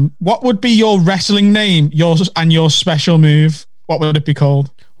and Adam. What would be your wrestling name? Your special move? What would it be called?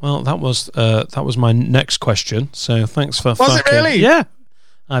 Well, that was my next question. So thanks for. Was it really? Yeah,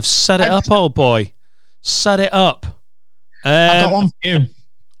 I've set it up, old boy. Set it up. I got one for you.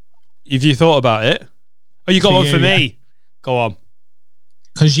 Have you thought about it? Oh, you got one for me. Yeah. Go on.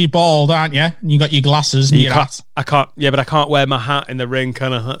 Because you're bald, aren't you? And you got your glasses and your hat. I can't. Yeah, but I can't wear my hat in the ring,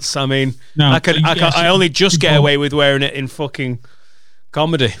 can I? I mean, no, I can. I only just get away with wearing it in fucking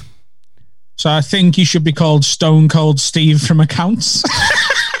comedy. So I think you should be called Stone Cold Steve from Accounts.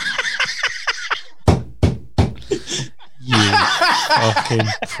 You fucking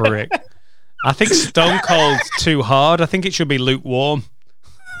prick. I think Stone Cold's too hard. I think it should be lukewarm.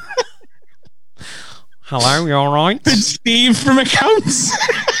 Hello, you all right? It's Steve from Accounts.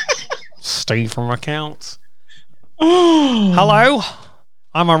 Steve from Accounts. Hello,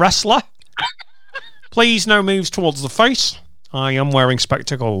 I'm a wrestler. Please, no moves towards the face. I am wearing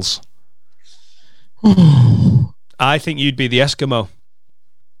spectacles. I think you'd be the Eskimo.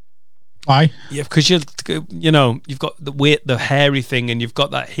 Why? Yeah, because you've got the hairy thing, and you've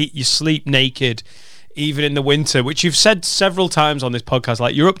got that heat. You sleep naked, even in the winter, which you've said several times on this podcast.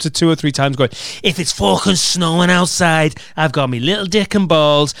 Like you're up to 2 or 3 times going, if it's fucking snowing outside, I've got me little dick and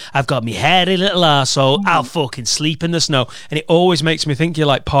balls, I've got me hairy little arsehole, I'll fucking sleep in the snow. And it always makes me think you're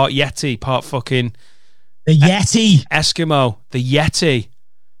like part Yeti, part fucking the Yeti Eskimo, the Yeti.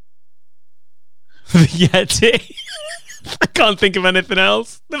 The Yeti. I can't think of anything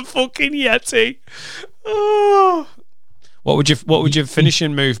else. The fucking Yeti. Oh. What would your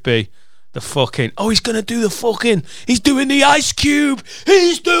finishing move be? The fucking... Oh, he's going to do the fucking... He's doing the Ice Cube.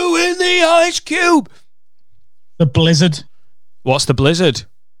 He's doing the Ice Cube. The Blizzard. What's the Blizzard?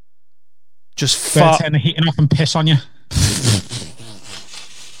 Just fart. Turn the heating off and piss on you.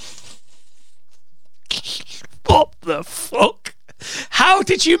 What the fuck? How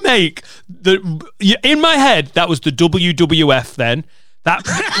did you make the... In my head, that was the WWF then. That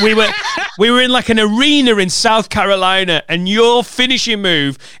we were in like an arena in South Carolina, and your finishing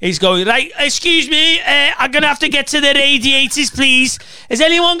move is going like, excuse me, I'm gonna have to get to the radiators, please. Is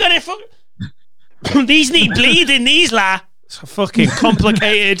anyone gonna these need bleeding, these la. It's a fucking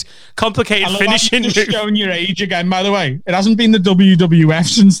complicated finishing move. Just showing your age again, by the way. It hasn't been the WWF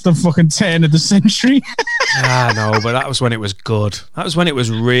since the fucking turn of the century. No, but that was when it was good. That was when it was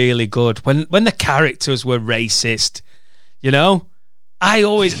really good. When the characters were racist, you know. Have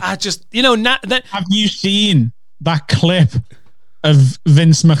you seen that clip of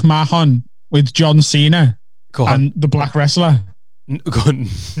Vince McMahon with John Cena and the Black Wrestler?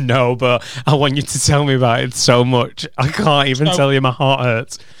 No, but I want you to tell me about it so much. I can't even tell you. My heart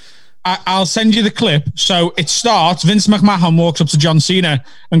hurts. I'll send you the clip. So it starts, Vince McMahon walks up to John Cena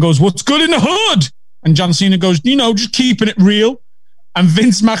and goes, "What's good in the hood?" And John Cena goes, just keeping it real. And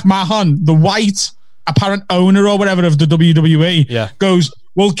Vince McMahon, the white apparent owner or whatever of the WWE, goes,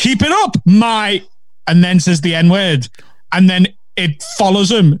 "Well, keep it up, my," and then says the N-word. And then it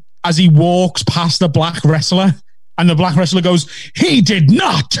follows him as he walks past the Black Wrestler. And the Black Wrestler goes, "He did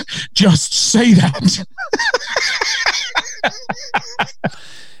not just say that."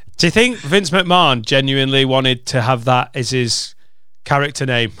 Do you think Vince McMahon genuinely wanted to have that as his character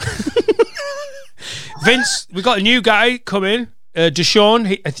name? Vince, we got a new guy coming.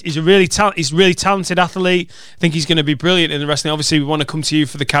 Deshaun, he's a really talented athlete. I think he's going to be brilliant in the wrestling. Obviously, we want to come to you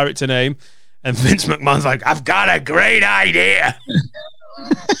for the character name. And Vince McMahon's like, "I've got a great idea.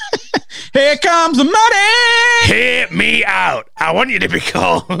 Here comes the money. Hear me out. I want you to be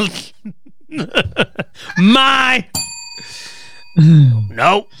called my."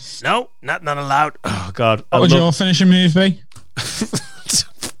 No, not allowed. Oh God, what would your finishing move be?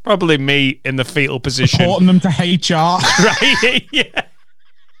 Probably me in the fetal position, reporting them to HR. Right? Yeah.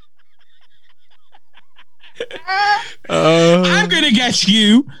 I'm gonna get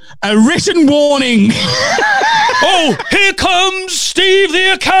you a written warning. Oh, here comes Steve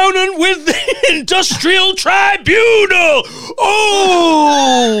the accountant with the Industrial Tribunal.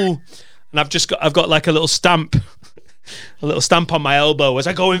 Oh, and I've got like a little stamp on my elbow as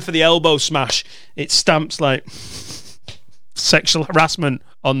I go in for the elbow smash. It stamps like sexual harassment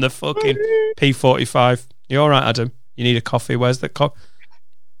on the fucking P45. You all right, Adam? You need a coffee? Where's the coffee?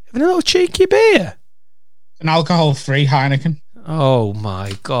 Having a little cheeky beer. An alcohol-free Heineken. Oh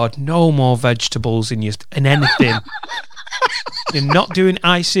my God! No more vegetables in anything. You're not doing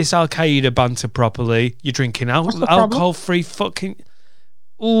ISIS Al Qaeda banter properly. You're drinking alcohol-free fucking.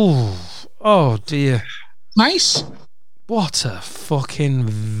 Ooh, oh dear. Nice. What a fucking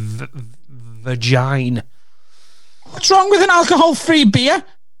vagina. What's wrong with an alcohol-free beer?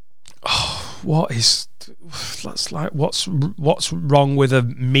 Oh, what's wrong with a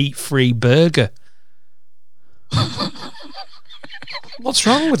meat-free burger? What's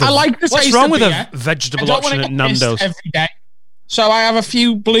wrong with I like the What's taste wrong of with beer. a vegetable option at Nando's? Every day. So I have a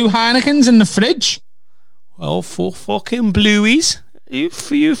few blue Heinekens in the fridge. Well, for fucking blueies.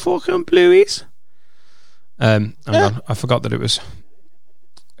 For you fucking blueies. Hang on. I forgot that it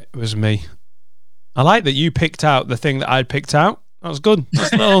was me. I like that you picked out the thing that I'd picked out. That was good.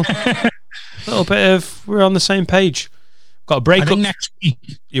 That's a little bit of we're on the same page. Got a break up next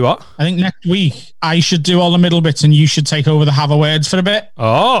week. You what? I think next week I should do all the middle bits and you should take over the have a words for a bit.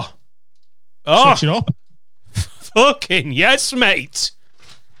 Oh. Switch it up. Fucking yes, mate.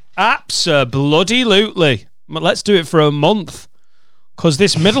 Absolutely. Let's do it for a month. Because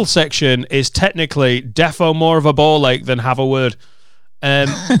this middle section is technically defo more of a ball ache than have a word.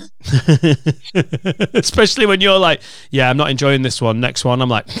 Especially when you're like, yeah, I'm not enjoying this one. Next one, I'm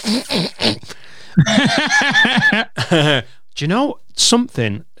like, do you know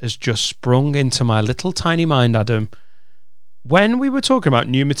something has just sprung into my little tiny mind, Adam? When we were talking about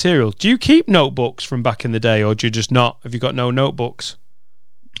new material, do you keep notebooks from back in the day, or do you just not? Have you got no notebooks?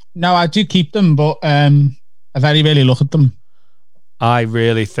 No, I do keep them, but I very rarely look at them. I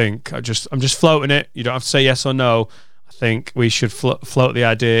really think I'm just floating it. You don't have to say yes or no. I think we should float the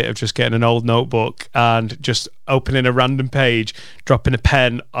idea of just getting an old notebook and just opening a random page, dropping a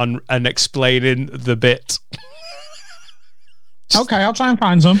pen on, and explaining the bit. Okay, I'll try and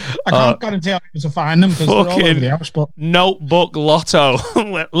find some. I can't guarantee I'll be able to find them because they're all over the house. But Notebook Lotto.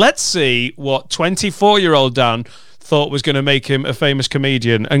 Let's see what 24-year-old Dan thought was going to make him a famous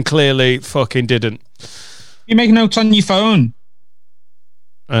comedian and clearly fucking didn't. You make notes on your phone?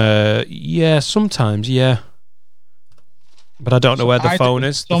 Yeah, sometimes, yeah. But I don't know where the phone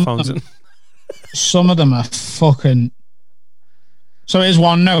is. The phone's in. Some of them are fucking... So here's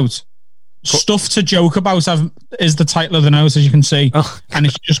one note. Stuff to joke about is the title of the note, as you can see. Oh. And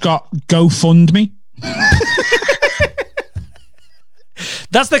it's just got GoFundMe.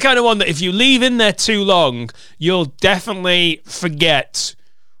 That's the kind of one that if you leave in there too long, you'll definitely forget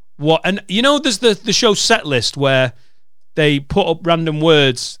what... And you know there's the show Set List where they put up random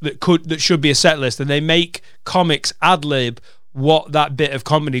words that should be a set list and they make comics ad-lib what that bit of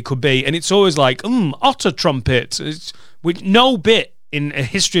comedy could be. And it's always like, otter trumpet. Which no bit in a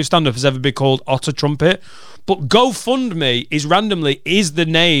history of stand-up has ever been called otter trumpet, but GoFundMe is the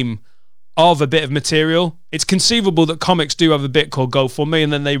name of a bit of material. It's conceivable that comics do have a bit called GoFundMe,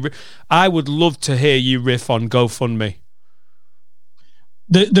 and then I would love to hear you riff on GoFundMe.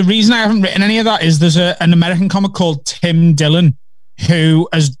 The reason I haven't written any of that is there's an American comic called Tim Dillon who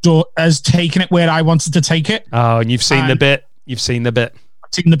has taken it where I wanted to take it. Oh, and you've seen the bit. You've seen the bit.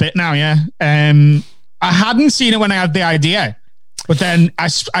 I've seen the bit now, yeah. I hadn't seen it when I had the idea. But then I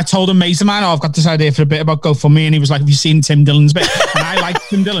told a mate of mine, I've got this idea for a bit about GoFundMe, and he was like, have you seen Tim Dillon's bit? And I like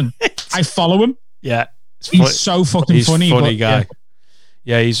Tim Dillon. I follow him. Yeah. He's so fucking funny. He's a funny guy.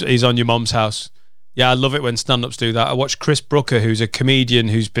 Yeah, he's on your mum's house. Yeah, I love it when stand-ups do that. I watched Chris Brooker, who's a comedian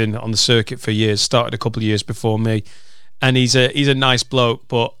who's been on the circuit for years, started a couple of years before me, and he's a nice bloke,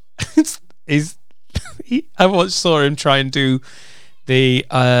 but I once saw him try and do the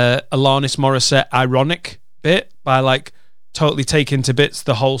Alanis Morissette ironic bit by like totally taking to bits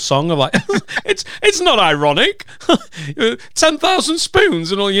the whole song of like it's not ironic. 10,000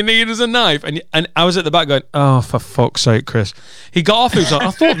 spoons and all you need is a knife, and I was at the back going, oh, for fuck's sake, Chris. He got off, he was like,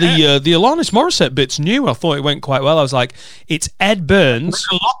 I thought the Alanis Morissette bit's new. I thought it went quite well. I was like, it's Ed Burns.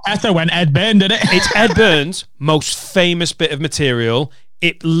 A lot better when Ed Burns did it. It's Ed Burns' most famous bit of material.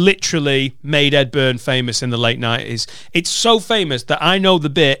 It literally made Ed Byrne famous in the late 90s. It's so famous that I know the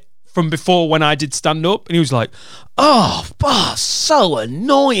bit from before when I did stand-up, and he was like, oh, so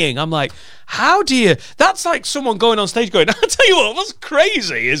annoying. I'm like, how do you... That's like someone going on stage going, I'll tell you what's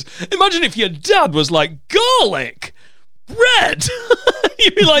crazy is, imagine if your dad was like, garlic bread.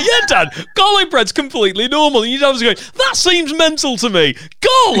 You'd be like, yeah, Dad, garlic bread's completely normal. And your dad was going, that seems mental to me.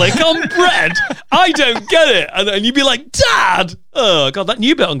 Garlic on bread? I don't get it. And you'd be like, Dad! Oh, God, that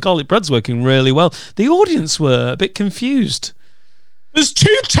new bit on garlic bread's working really well. The audience were a bit confused. There's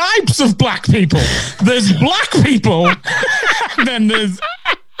two types of black people. There's black people, and then there's...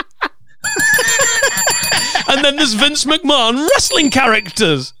 and then there's Vince McMahon wrestling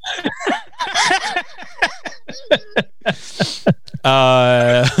characters.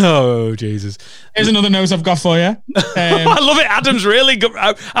 Oh, Jesus. Here's another note I've got for you. I love it. Adam's really good.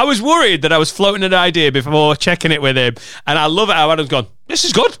 I was worried that I was floating an idea before checking it with him, and I love it how Adam's gone, this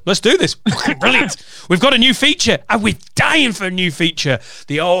is good. Let's do this. Brilliant. We've got a new feature, and we're dying for a new feature.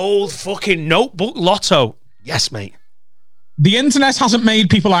 The old fucking Notebook Lotto. Yes, mate. The internet hasn't made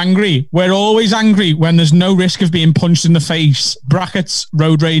people angry. We're always angry when there's no risk of being punched in the face. Brackets,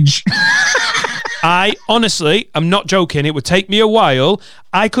 road rage. I honestly, I'm not joking, it would take me a while.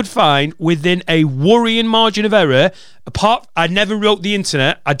 I could find within a worrying margin of error, I never wrote the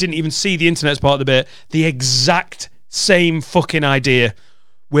internet, I didn't even see the internet as part of the bit, the exact same fucking idea.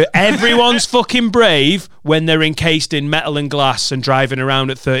 Where everyone's fucking brave when they're encased in metal and glass and driving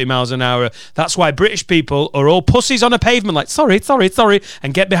around at 30 miles an hour. That's why British people are all pussies on a pavement like, sorry,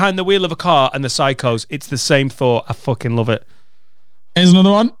 and get behind the wheel of a car and the psychos. It's the same thought. I fucking love it. Here's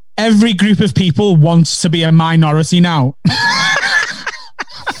another one. Every group of people wants to be a minority now.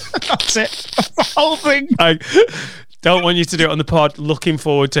 That's it. That's the whole thing. I don't want you to do it on the pod. Looking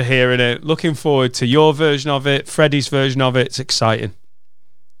forward to hearing it. Looking forward to your version of it, Freddie's version of it. It's exciting.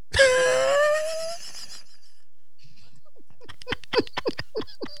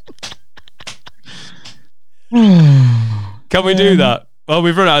 Can we do that? Well,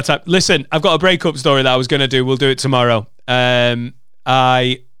 we've run out of time. Listen, I've got a breakup story that I was going to do. We'll do it tomorrow.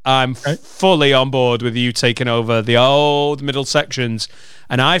 I'm fully on board with you taking over the old middle sections,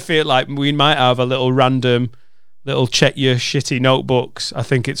 and I feel like we might have a little random little check your shitty notebooks. I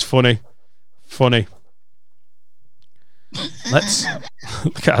think it's funny. Let's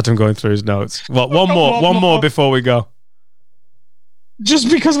look at Adam going through his notes. What? One more before we go. Just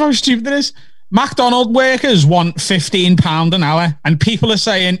because of how stupid it is. McDonald's workers want £15 an hour, and people are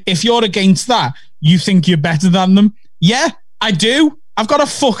saying, if you're against that, you think you're better than them. Yeah, I do. I've got a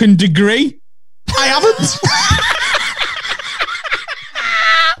fucking degree. I haven't.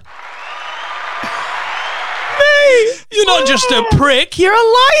 Mate, you're not just a prick, you're a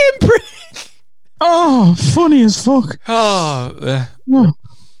lying prick. Oh, funny as fuck. Oh,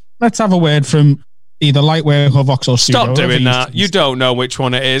 Let's have a word from either Lightwork or Vauxhall Studio. stop doing that. You don't know which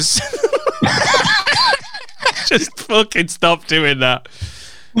one it is. Just fucking stop doing that.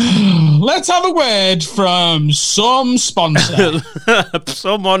 Let's have a word from some sponsor.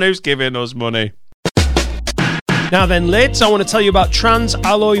 Someone who's giving us money. Now then, lads, I want to tell you about Trans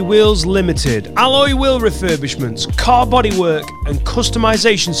Alloy Wheels Limited. Alloy wheel refurbishments, car bodywork and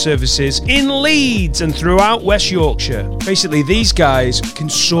customisation services in Leeds and throughout West Yorkshire. Basically, these guys can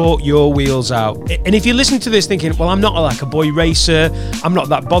sort your wheels out. And if you listen to this thinking, well, I'm not like a boy racer, I'm not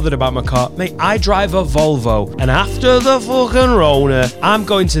that bothered about my car. Mate, I drive a Volvo. And after the fucking Rona, I'm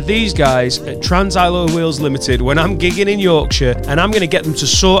going to these guys at Trans Alloy Wheels Limited when I'm gigging in Yorkshire, and I'm going to get them to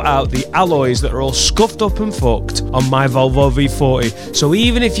sort out the alloys that are all scuffed up and fucked on my Volvo V40. So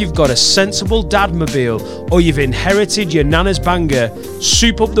even if you've got a sensible dadmobile or you've inherited your nana's banger,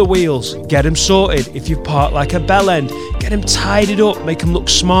 soup up the wheels, get them sorted. If you park like a bell end, get them tidied up, make them look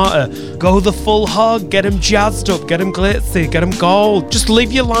smarter. Go the full hog, get them jazzed up, get them glitzy, get them gold. Just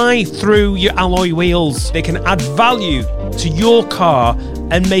live your life through your alloy wheels. They can add value to your car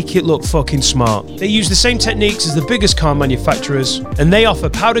and make it look fucking smart. They use the same techniques as the biggest car manufacturers, and they offer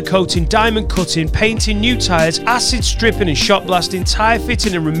powder coating, diamond cutting, painting new tyres, acid stripping and shot blasting, tyre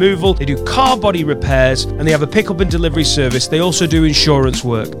fitting and removal. They do car body repairs, and they have a pickup and delivery service. They also do insurance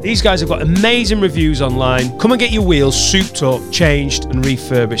work. These guys have got amazing reviews online. Come and get your wheels souped up, changed and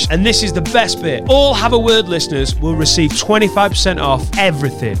refurbished. And this is the best bit. All Have a Word listeners will receive 25% off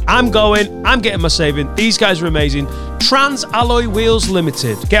everything. I'm getting my saving. These guys are amazing. Trans Alloy Wheels Limited.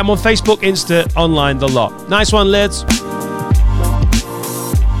 Get them on Facebook, Insta, online, the lot. Nice one, lads.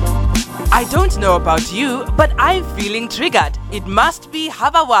 I don't know about you, but I'm feeling triggered. It must be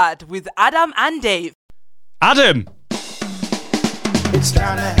Have a Word with Adam and Dave. Adam. It's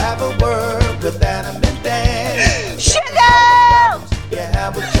time to have a word with Adam and Dave. Shut up! You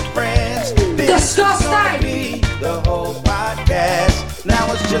have with your friends. This Disgusting. is gonna be the whole podcast.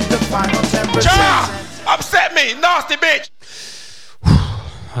 Now it's just the final 10%. Upset me, nasty bitch. I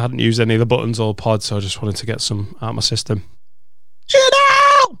hadn't used any of the buttons or pods, so I just wanted to get some out of my system. Shut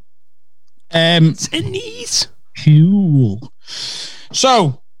up! Tennies. Cool.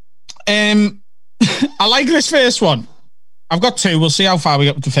 So, I like this first one. I've got two. We'll see how far we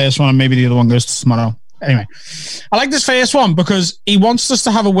get with the first one, and maybe the other one goes to tomorrow. Anyway, I like this first one because he wants us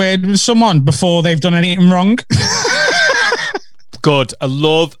to have a word with someone before they've done anything wrong. Good. I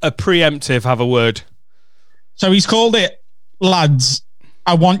love a preemptive have a word. So he's called it, lads,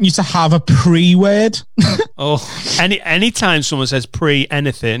 I want you to have a pre-word. Anytime someone says pre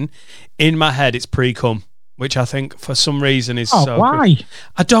anything, in my head it's pre-cum, which I think for some reason is so... why?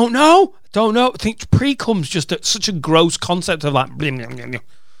 I don't know. I think pre-cum's just such a gross concept of like... You're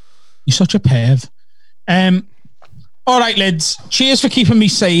such a perv. All right, lads. Cheers for keeping me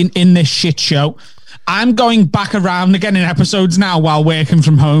sane in this shit show. I'm going back around again in episodes now while working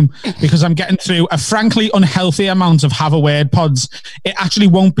from home because I'm getting through a frankly unhealthy amount of Have a Word pods. It actually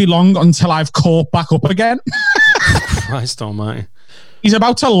won't be long until I've caught back up again. Christ almighty. He's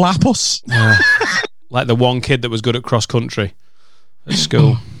about to lap us. Like the one kid that was good at cross country at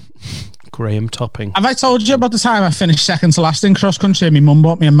school. Graham Topping. Have I told you about the time I finished second to last in cross country and my mum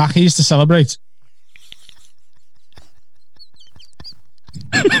bought me a Mackey's to celebrate?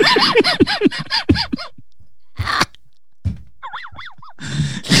 Because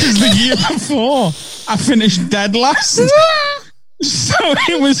the year before I finished dead last, so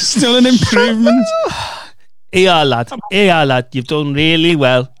it was still an improvement. Yeah, lad, you've done really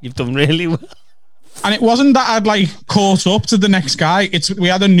well. And it wasn't that I'd like caught up to the next guy. We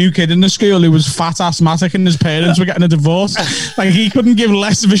had a new kid in the school who was fat asthmatic and his parents were getting a divorce. Like he couldn't give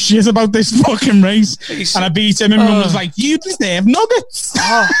less of a shit about this fucking race. And I beat him and mum was like, you deserve nuggets.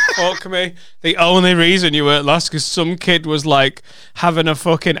 Fuck me. The only reason you weren't last because some kid was like having a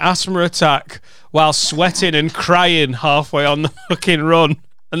fucking asthma attack while sweating and crying halfway on the fucking run.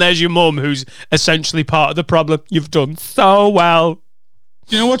 And there's your mum who's essentially part of the problem. You've done so well.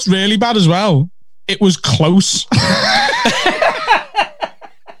 You know what's really bad as well? It was close.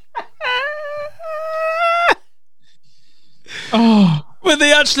 Were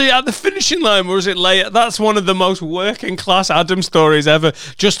they actually at the finishing line, or was it late? That's one of the most working class Adam stories ever.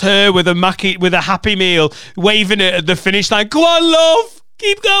 Just her with a Happy Meal, waving it at the finish line. Go on, love.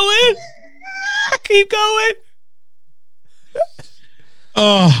 Keep going. Keep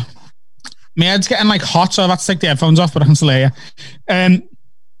going. My head's getting like hot, so I've had to take the headphones off, but I can still hear you.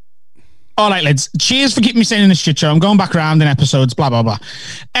 All right, lads. Cheers for keeping me sane in this shit show. I'm going back around in episodes, blah, blah, blah.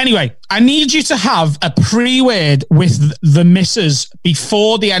 Anyway, I need you to have a pre-word with the missus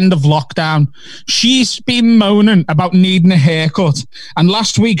before the end of lockdown. She's been moaning about needing a haircut. And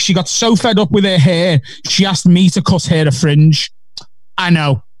last week, she got so fed up with her hair, she asked me to cut her a fringe. I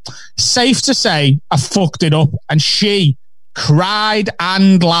know. Safe to say, I fucked it up. And she cried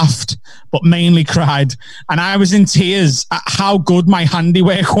and laughed, but mainly cried. And I was in tears at how good my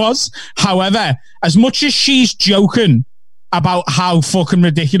handiwork was. However, as much as she's joking about how fucking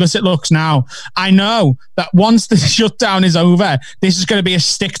ridiculous it looks now, I know that once the shutdown is over, this is going to be a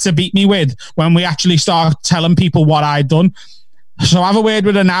stick to beat me with when we actually start telling people what I've done. So have a word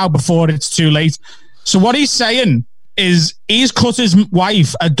with her now before it's too late. So what he's saying is he's cut his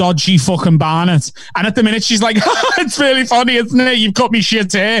wife a dodgy fucking barnet. And at the minute, she's like, it's really funny, isn't it? You've cut me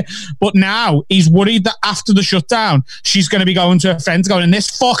shit hair. But now he's worried that after the shutdown, she's going to be going to her friends going, and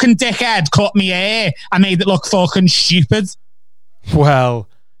this fucking dickhead cut me hair. I made it look fucking stupid. Well,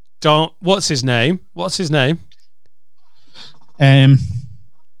 what's his name?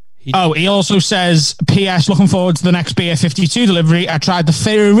 He also says, P.S. looking forward to the next Beer 52 delivery. I tried the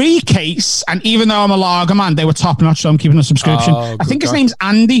Ferrari case, and even though I'm a lager man, they were top notch, so I'm keeping a subscription. I think his name's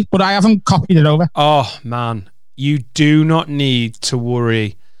Andy, but I haven't copied it over. Oh, man. You do not need to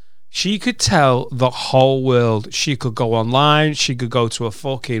worry. She could tell the whole world. She could go online. She could go to a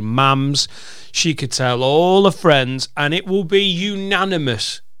fucking mum's. She could tell all her friends, and it will be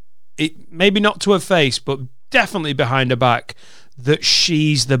unanimous. It maybe not to her face, but definitely behind her back, that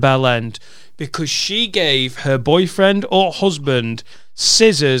she's the bell end, because she gave her boyfriend or husband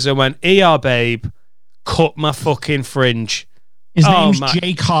scissors and went, "Here, babe, cut my fucking fringe." His name's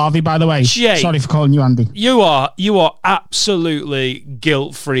Jake Harvey, by the way. Jake, sorry for calling you Andy. You are absolutely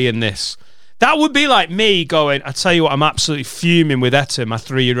guilt-free in this. That would be like me going, I tell you what, I'm absolutely fuming with Etta, my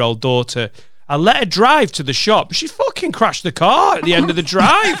 3-year-old daughter. I let her drive to the shop. She fucking crashed the car at the end of the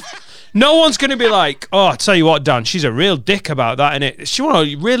drive. No one's going to be like, oh, I tell you what, Dan, she's a real dick about that, innit? She want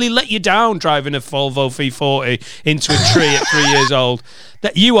to really let you down driving a Volvo V40 into a tree at 3 years old.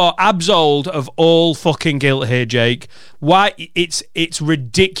 That you are absolved of all fucking guilt here, Jake. Why? It's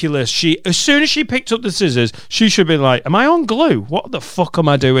ridiculous. As soon as she picked up the scissors, she should have been like, am I on glue? What the fuck am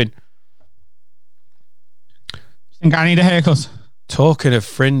I doing? Think I need a haircut? Talking of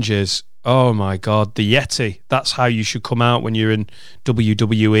fringes, oh my God, the Yeti. That's how you should come out when you're in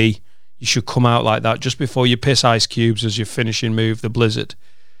WWE. You should come out like that just before you piss ice cubes as your finishing move, the Blizzard.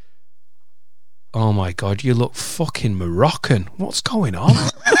 Oh my God, you look fucking Moroccan. What's going on?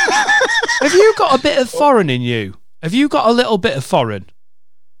 Have you got a bit of foreign in you? Have you got a little bit of foreign?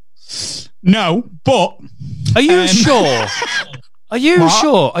 No, but... Are you sure? Are you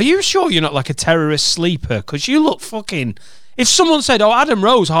sure? Are you sure you're not like a terrorist sleeper? Because you look fucking... If someone said, oh, Adam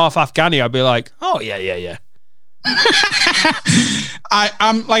Rose, half Afghani, I'd be like, oh, yeah.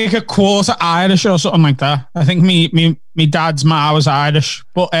 I'm like a quarter Irish or something like that. I think me dad's ma was Irish.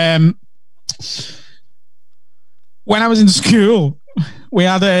 But when I was in school, we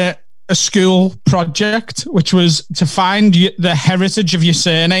had a school project, which was to find the heritage of your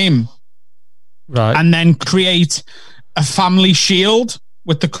surname. Right. And then create a family shield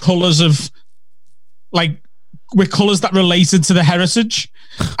with the colours of, like, with colours that related to the heritage.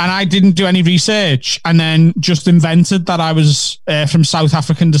 And I didn't do any research and then just invented that I was from South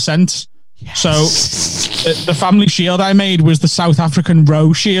African descent. Yes. So the family shield I made was the South African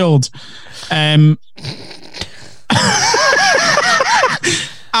Row Shield. And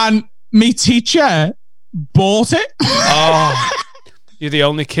me teacher bought it. Oh, you're the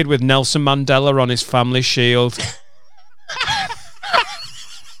only kid with Nelson Mandela on his family shield.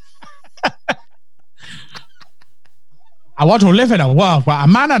 I want to live in a world where a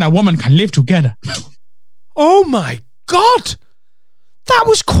man and a woman can live together. Oh my God! That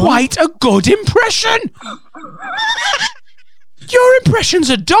was quite a good impression. Your impressions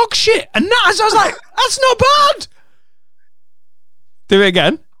are dog shit, and I was like, that's not bad. Do it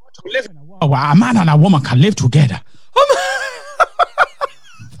again. I want to live in a world where a man and a woman can live together.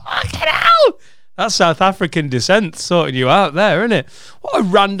 Fucking hell! That's South African descent sorting you out there, isn't it? What a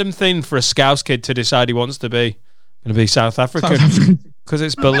random thing for a Scouse kid to decide he wants to be. Going to be South African because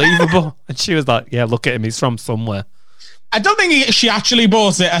it's believable. And she was like, yeah, look at him, he's from somewhere. I don't think she actually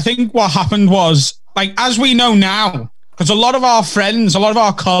bought it. I think what happened was, like, as we know now, because a lot of our friends, a lot of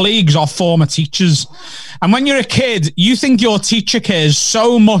our colleagues are former teachers. And when you're a kid, you think your teacher cares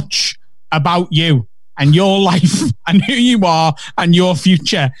so much about you and your life and who you are and your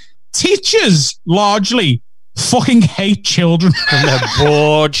future. Teachers largely fucking hate children. And they're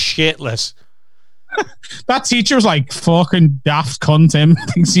bored shitless. That teacher was like, fucking daft cunt him.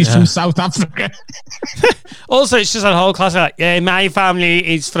 Thinks he's from South Africa. Also, it's just a whole class like, yeah, my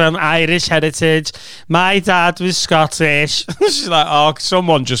family is from Irish heritage. My dad was Scottish. She's like, oh,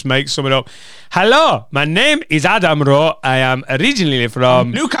 someone just make something up. Hello, my name is Adam Rowe. I am originally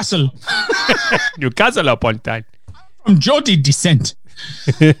from Newcastle. Newcastle upon Tyne. From Geordie descent.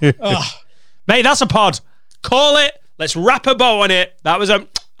 Mate, that's a pod. Call it. Let's wrap a bow on it. That was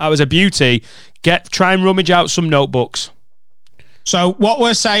a beauty. Try and rummage out some notebooks. So what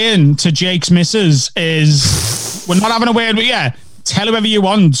we're saying to Jake's missus is we're not having a word with you. Tell whoever you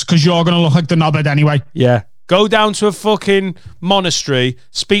want because you're going to look like the knobhead anyway. Yeah. Go down to a fucking monastery,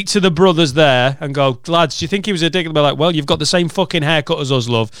 speak to the brothers there and go, lads, do you think he was a dick? And they'll be like, well, you've got the same fucking haircut as us,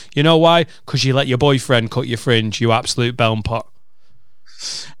 love. You know why? Because you let your boyfriend cut your fringe, you absolute bellm pot.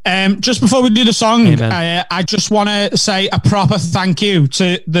 Just before we do the song, I just want to say a proper thank you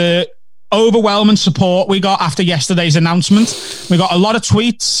to the overwhelming support we got after yesterday's announcement. We got a lot of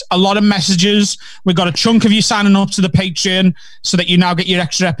tweets, a lot of messages. We got a chunk of you signing up to the Patreon so that you now get your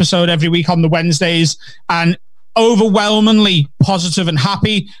extra episode every week on the Wednesdays, and overwhelmingly positive and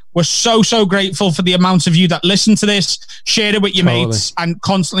happy. We're so grateful for the amount of you that listen to this, share it with your mates, and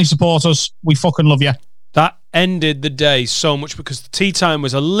constantly support us. We fucking love you. That ended the day so much because the tea time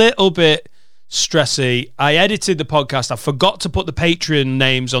was a little bit stressy. I edited the podcast. I forgot to put the Patreon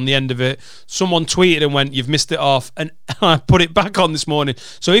names on the end of it. Someone tweeted and went, you've missed it off, and I put it back on this morning.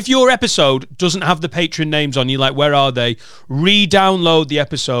 So if your episode doesn't have the Patreon names on, you're like, where are they? Re-download the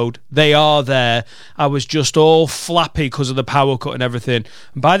episode. They are there. I was just all flappy because of the power cut and everything.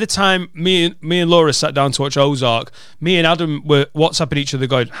 And by the time me and Laura sat down to watch Ozark, me and Adam were WhatsApping each other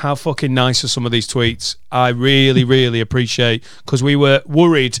going, how fucking nice are some of these tweets? I really appreciate, because we were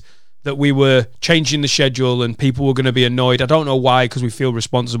worried that we were changing the schedule and people were going to be annoyed. I don't know why, because we feel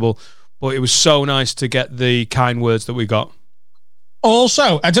responsible, but it was so nice to get the kind words that we got.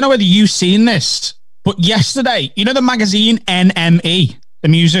 Also, I don't know whether you've seen this, but yesterday, you know the magazine NME, the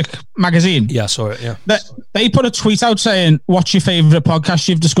music magazine? Yeah, I saw it, yeah. They put a tweet out saying, what's your favourite podcast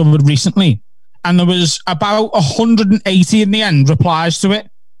you've discovered recently? And there was about 180 in the end replies to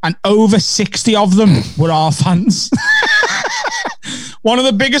it, and over 60 of them were our fans. One of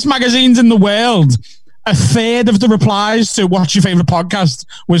the biggest magazines in the world, a third of the replies to what's your favourite podcast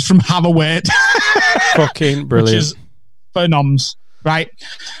was from Have a Word. Fucking brilliant. Which is phenoms. Right.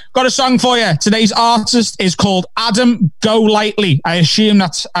 Got a song for you. Today's artist is called Adam Golightly. I assume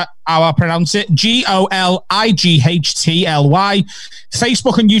that's how I pronounce it. Golightly.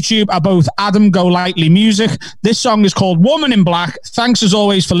 Facebook and YouTube are both Adam Golightly Music. This song is called Woman in Black. Thanks as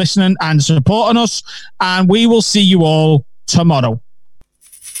always for listening and supporting us. And we will see you all tomorrow.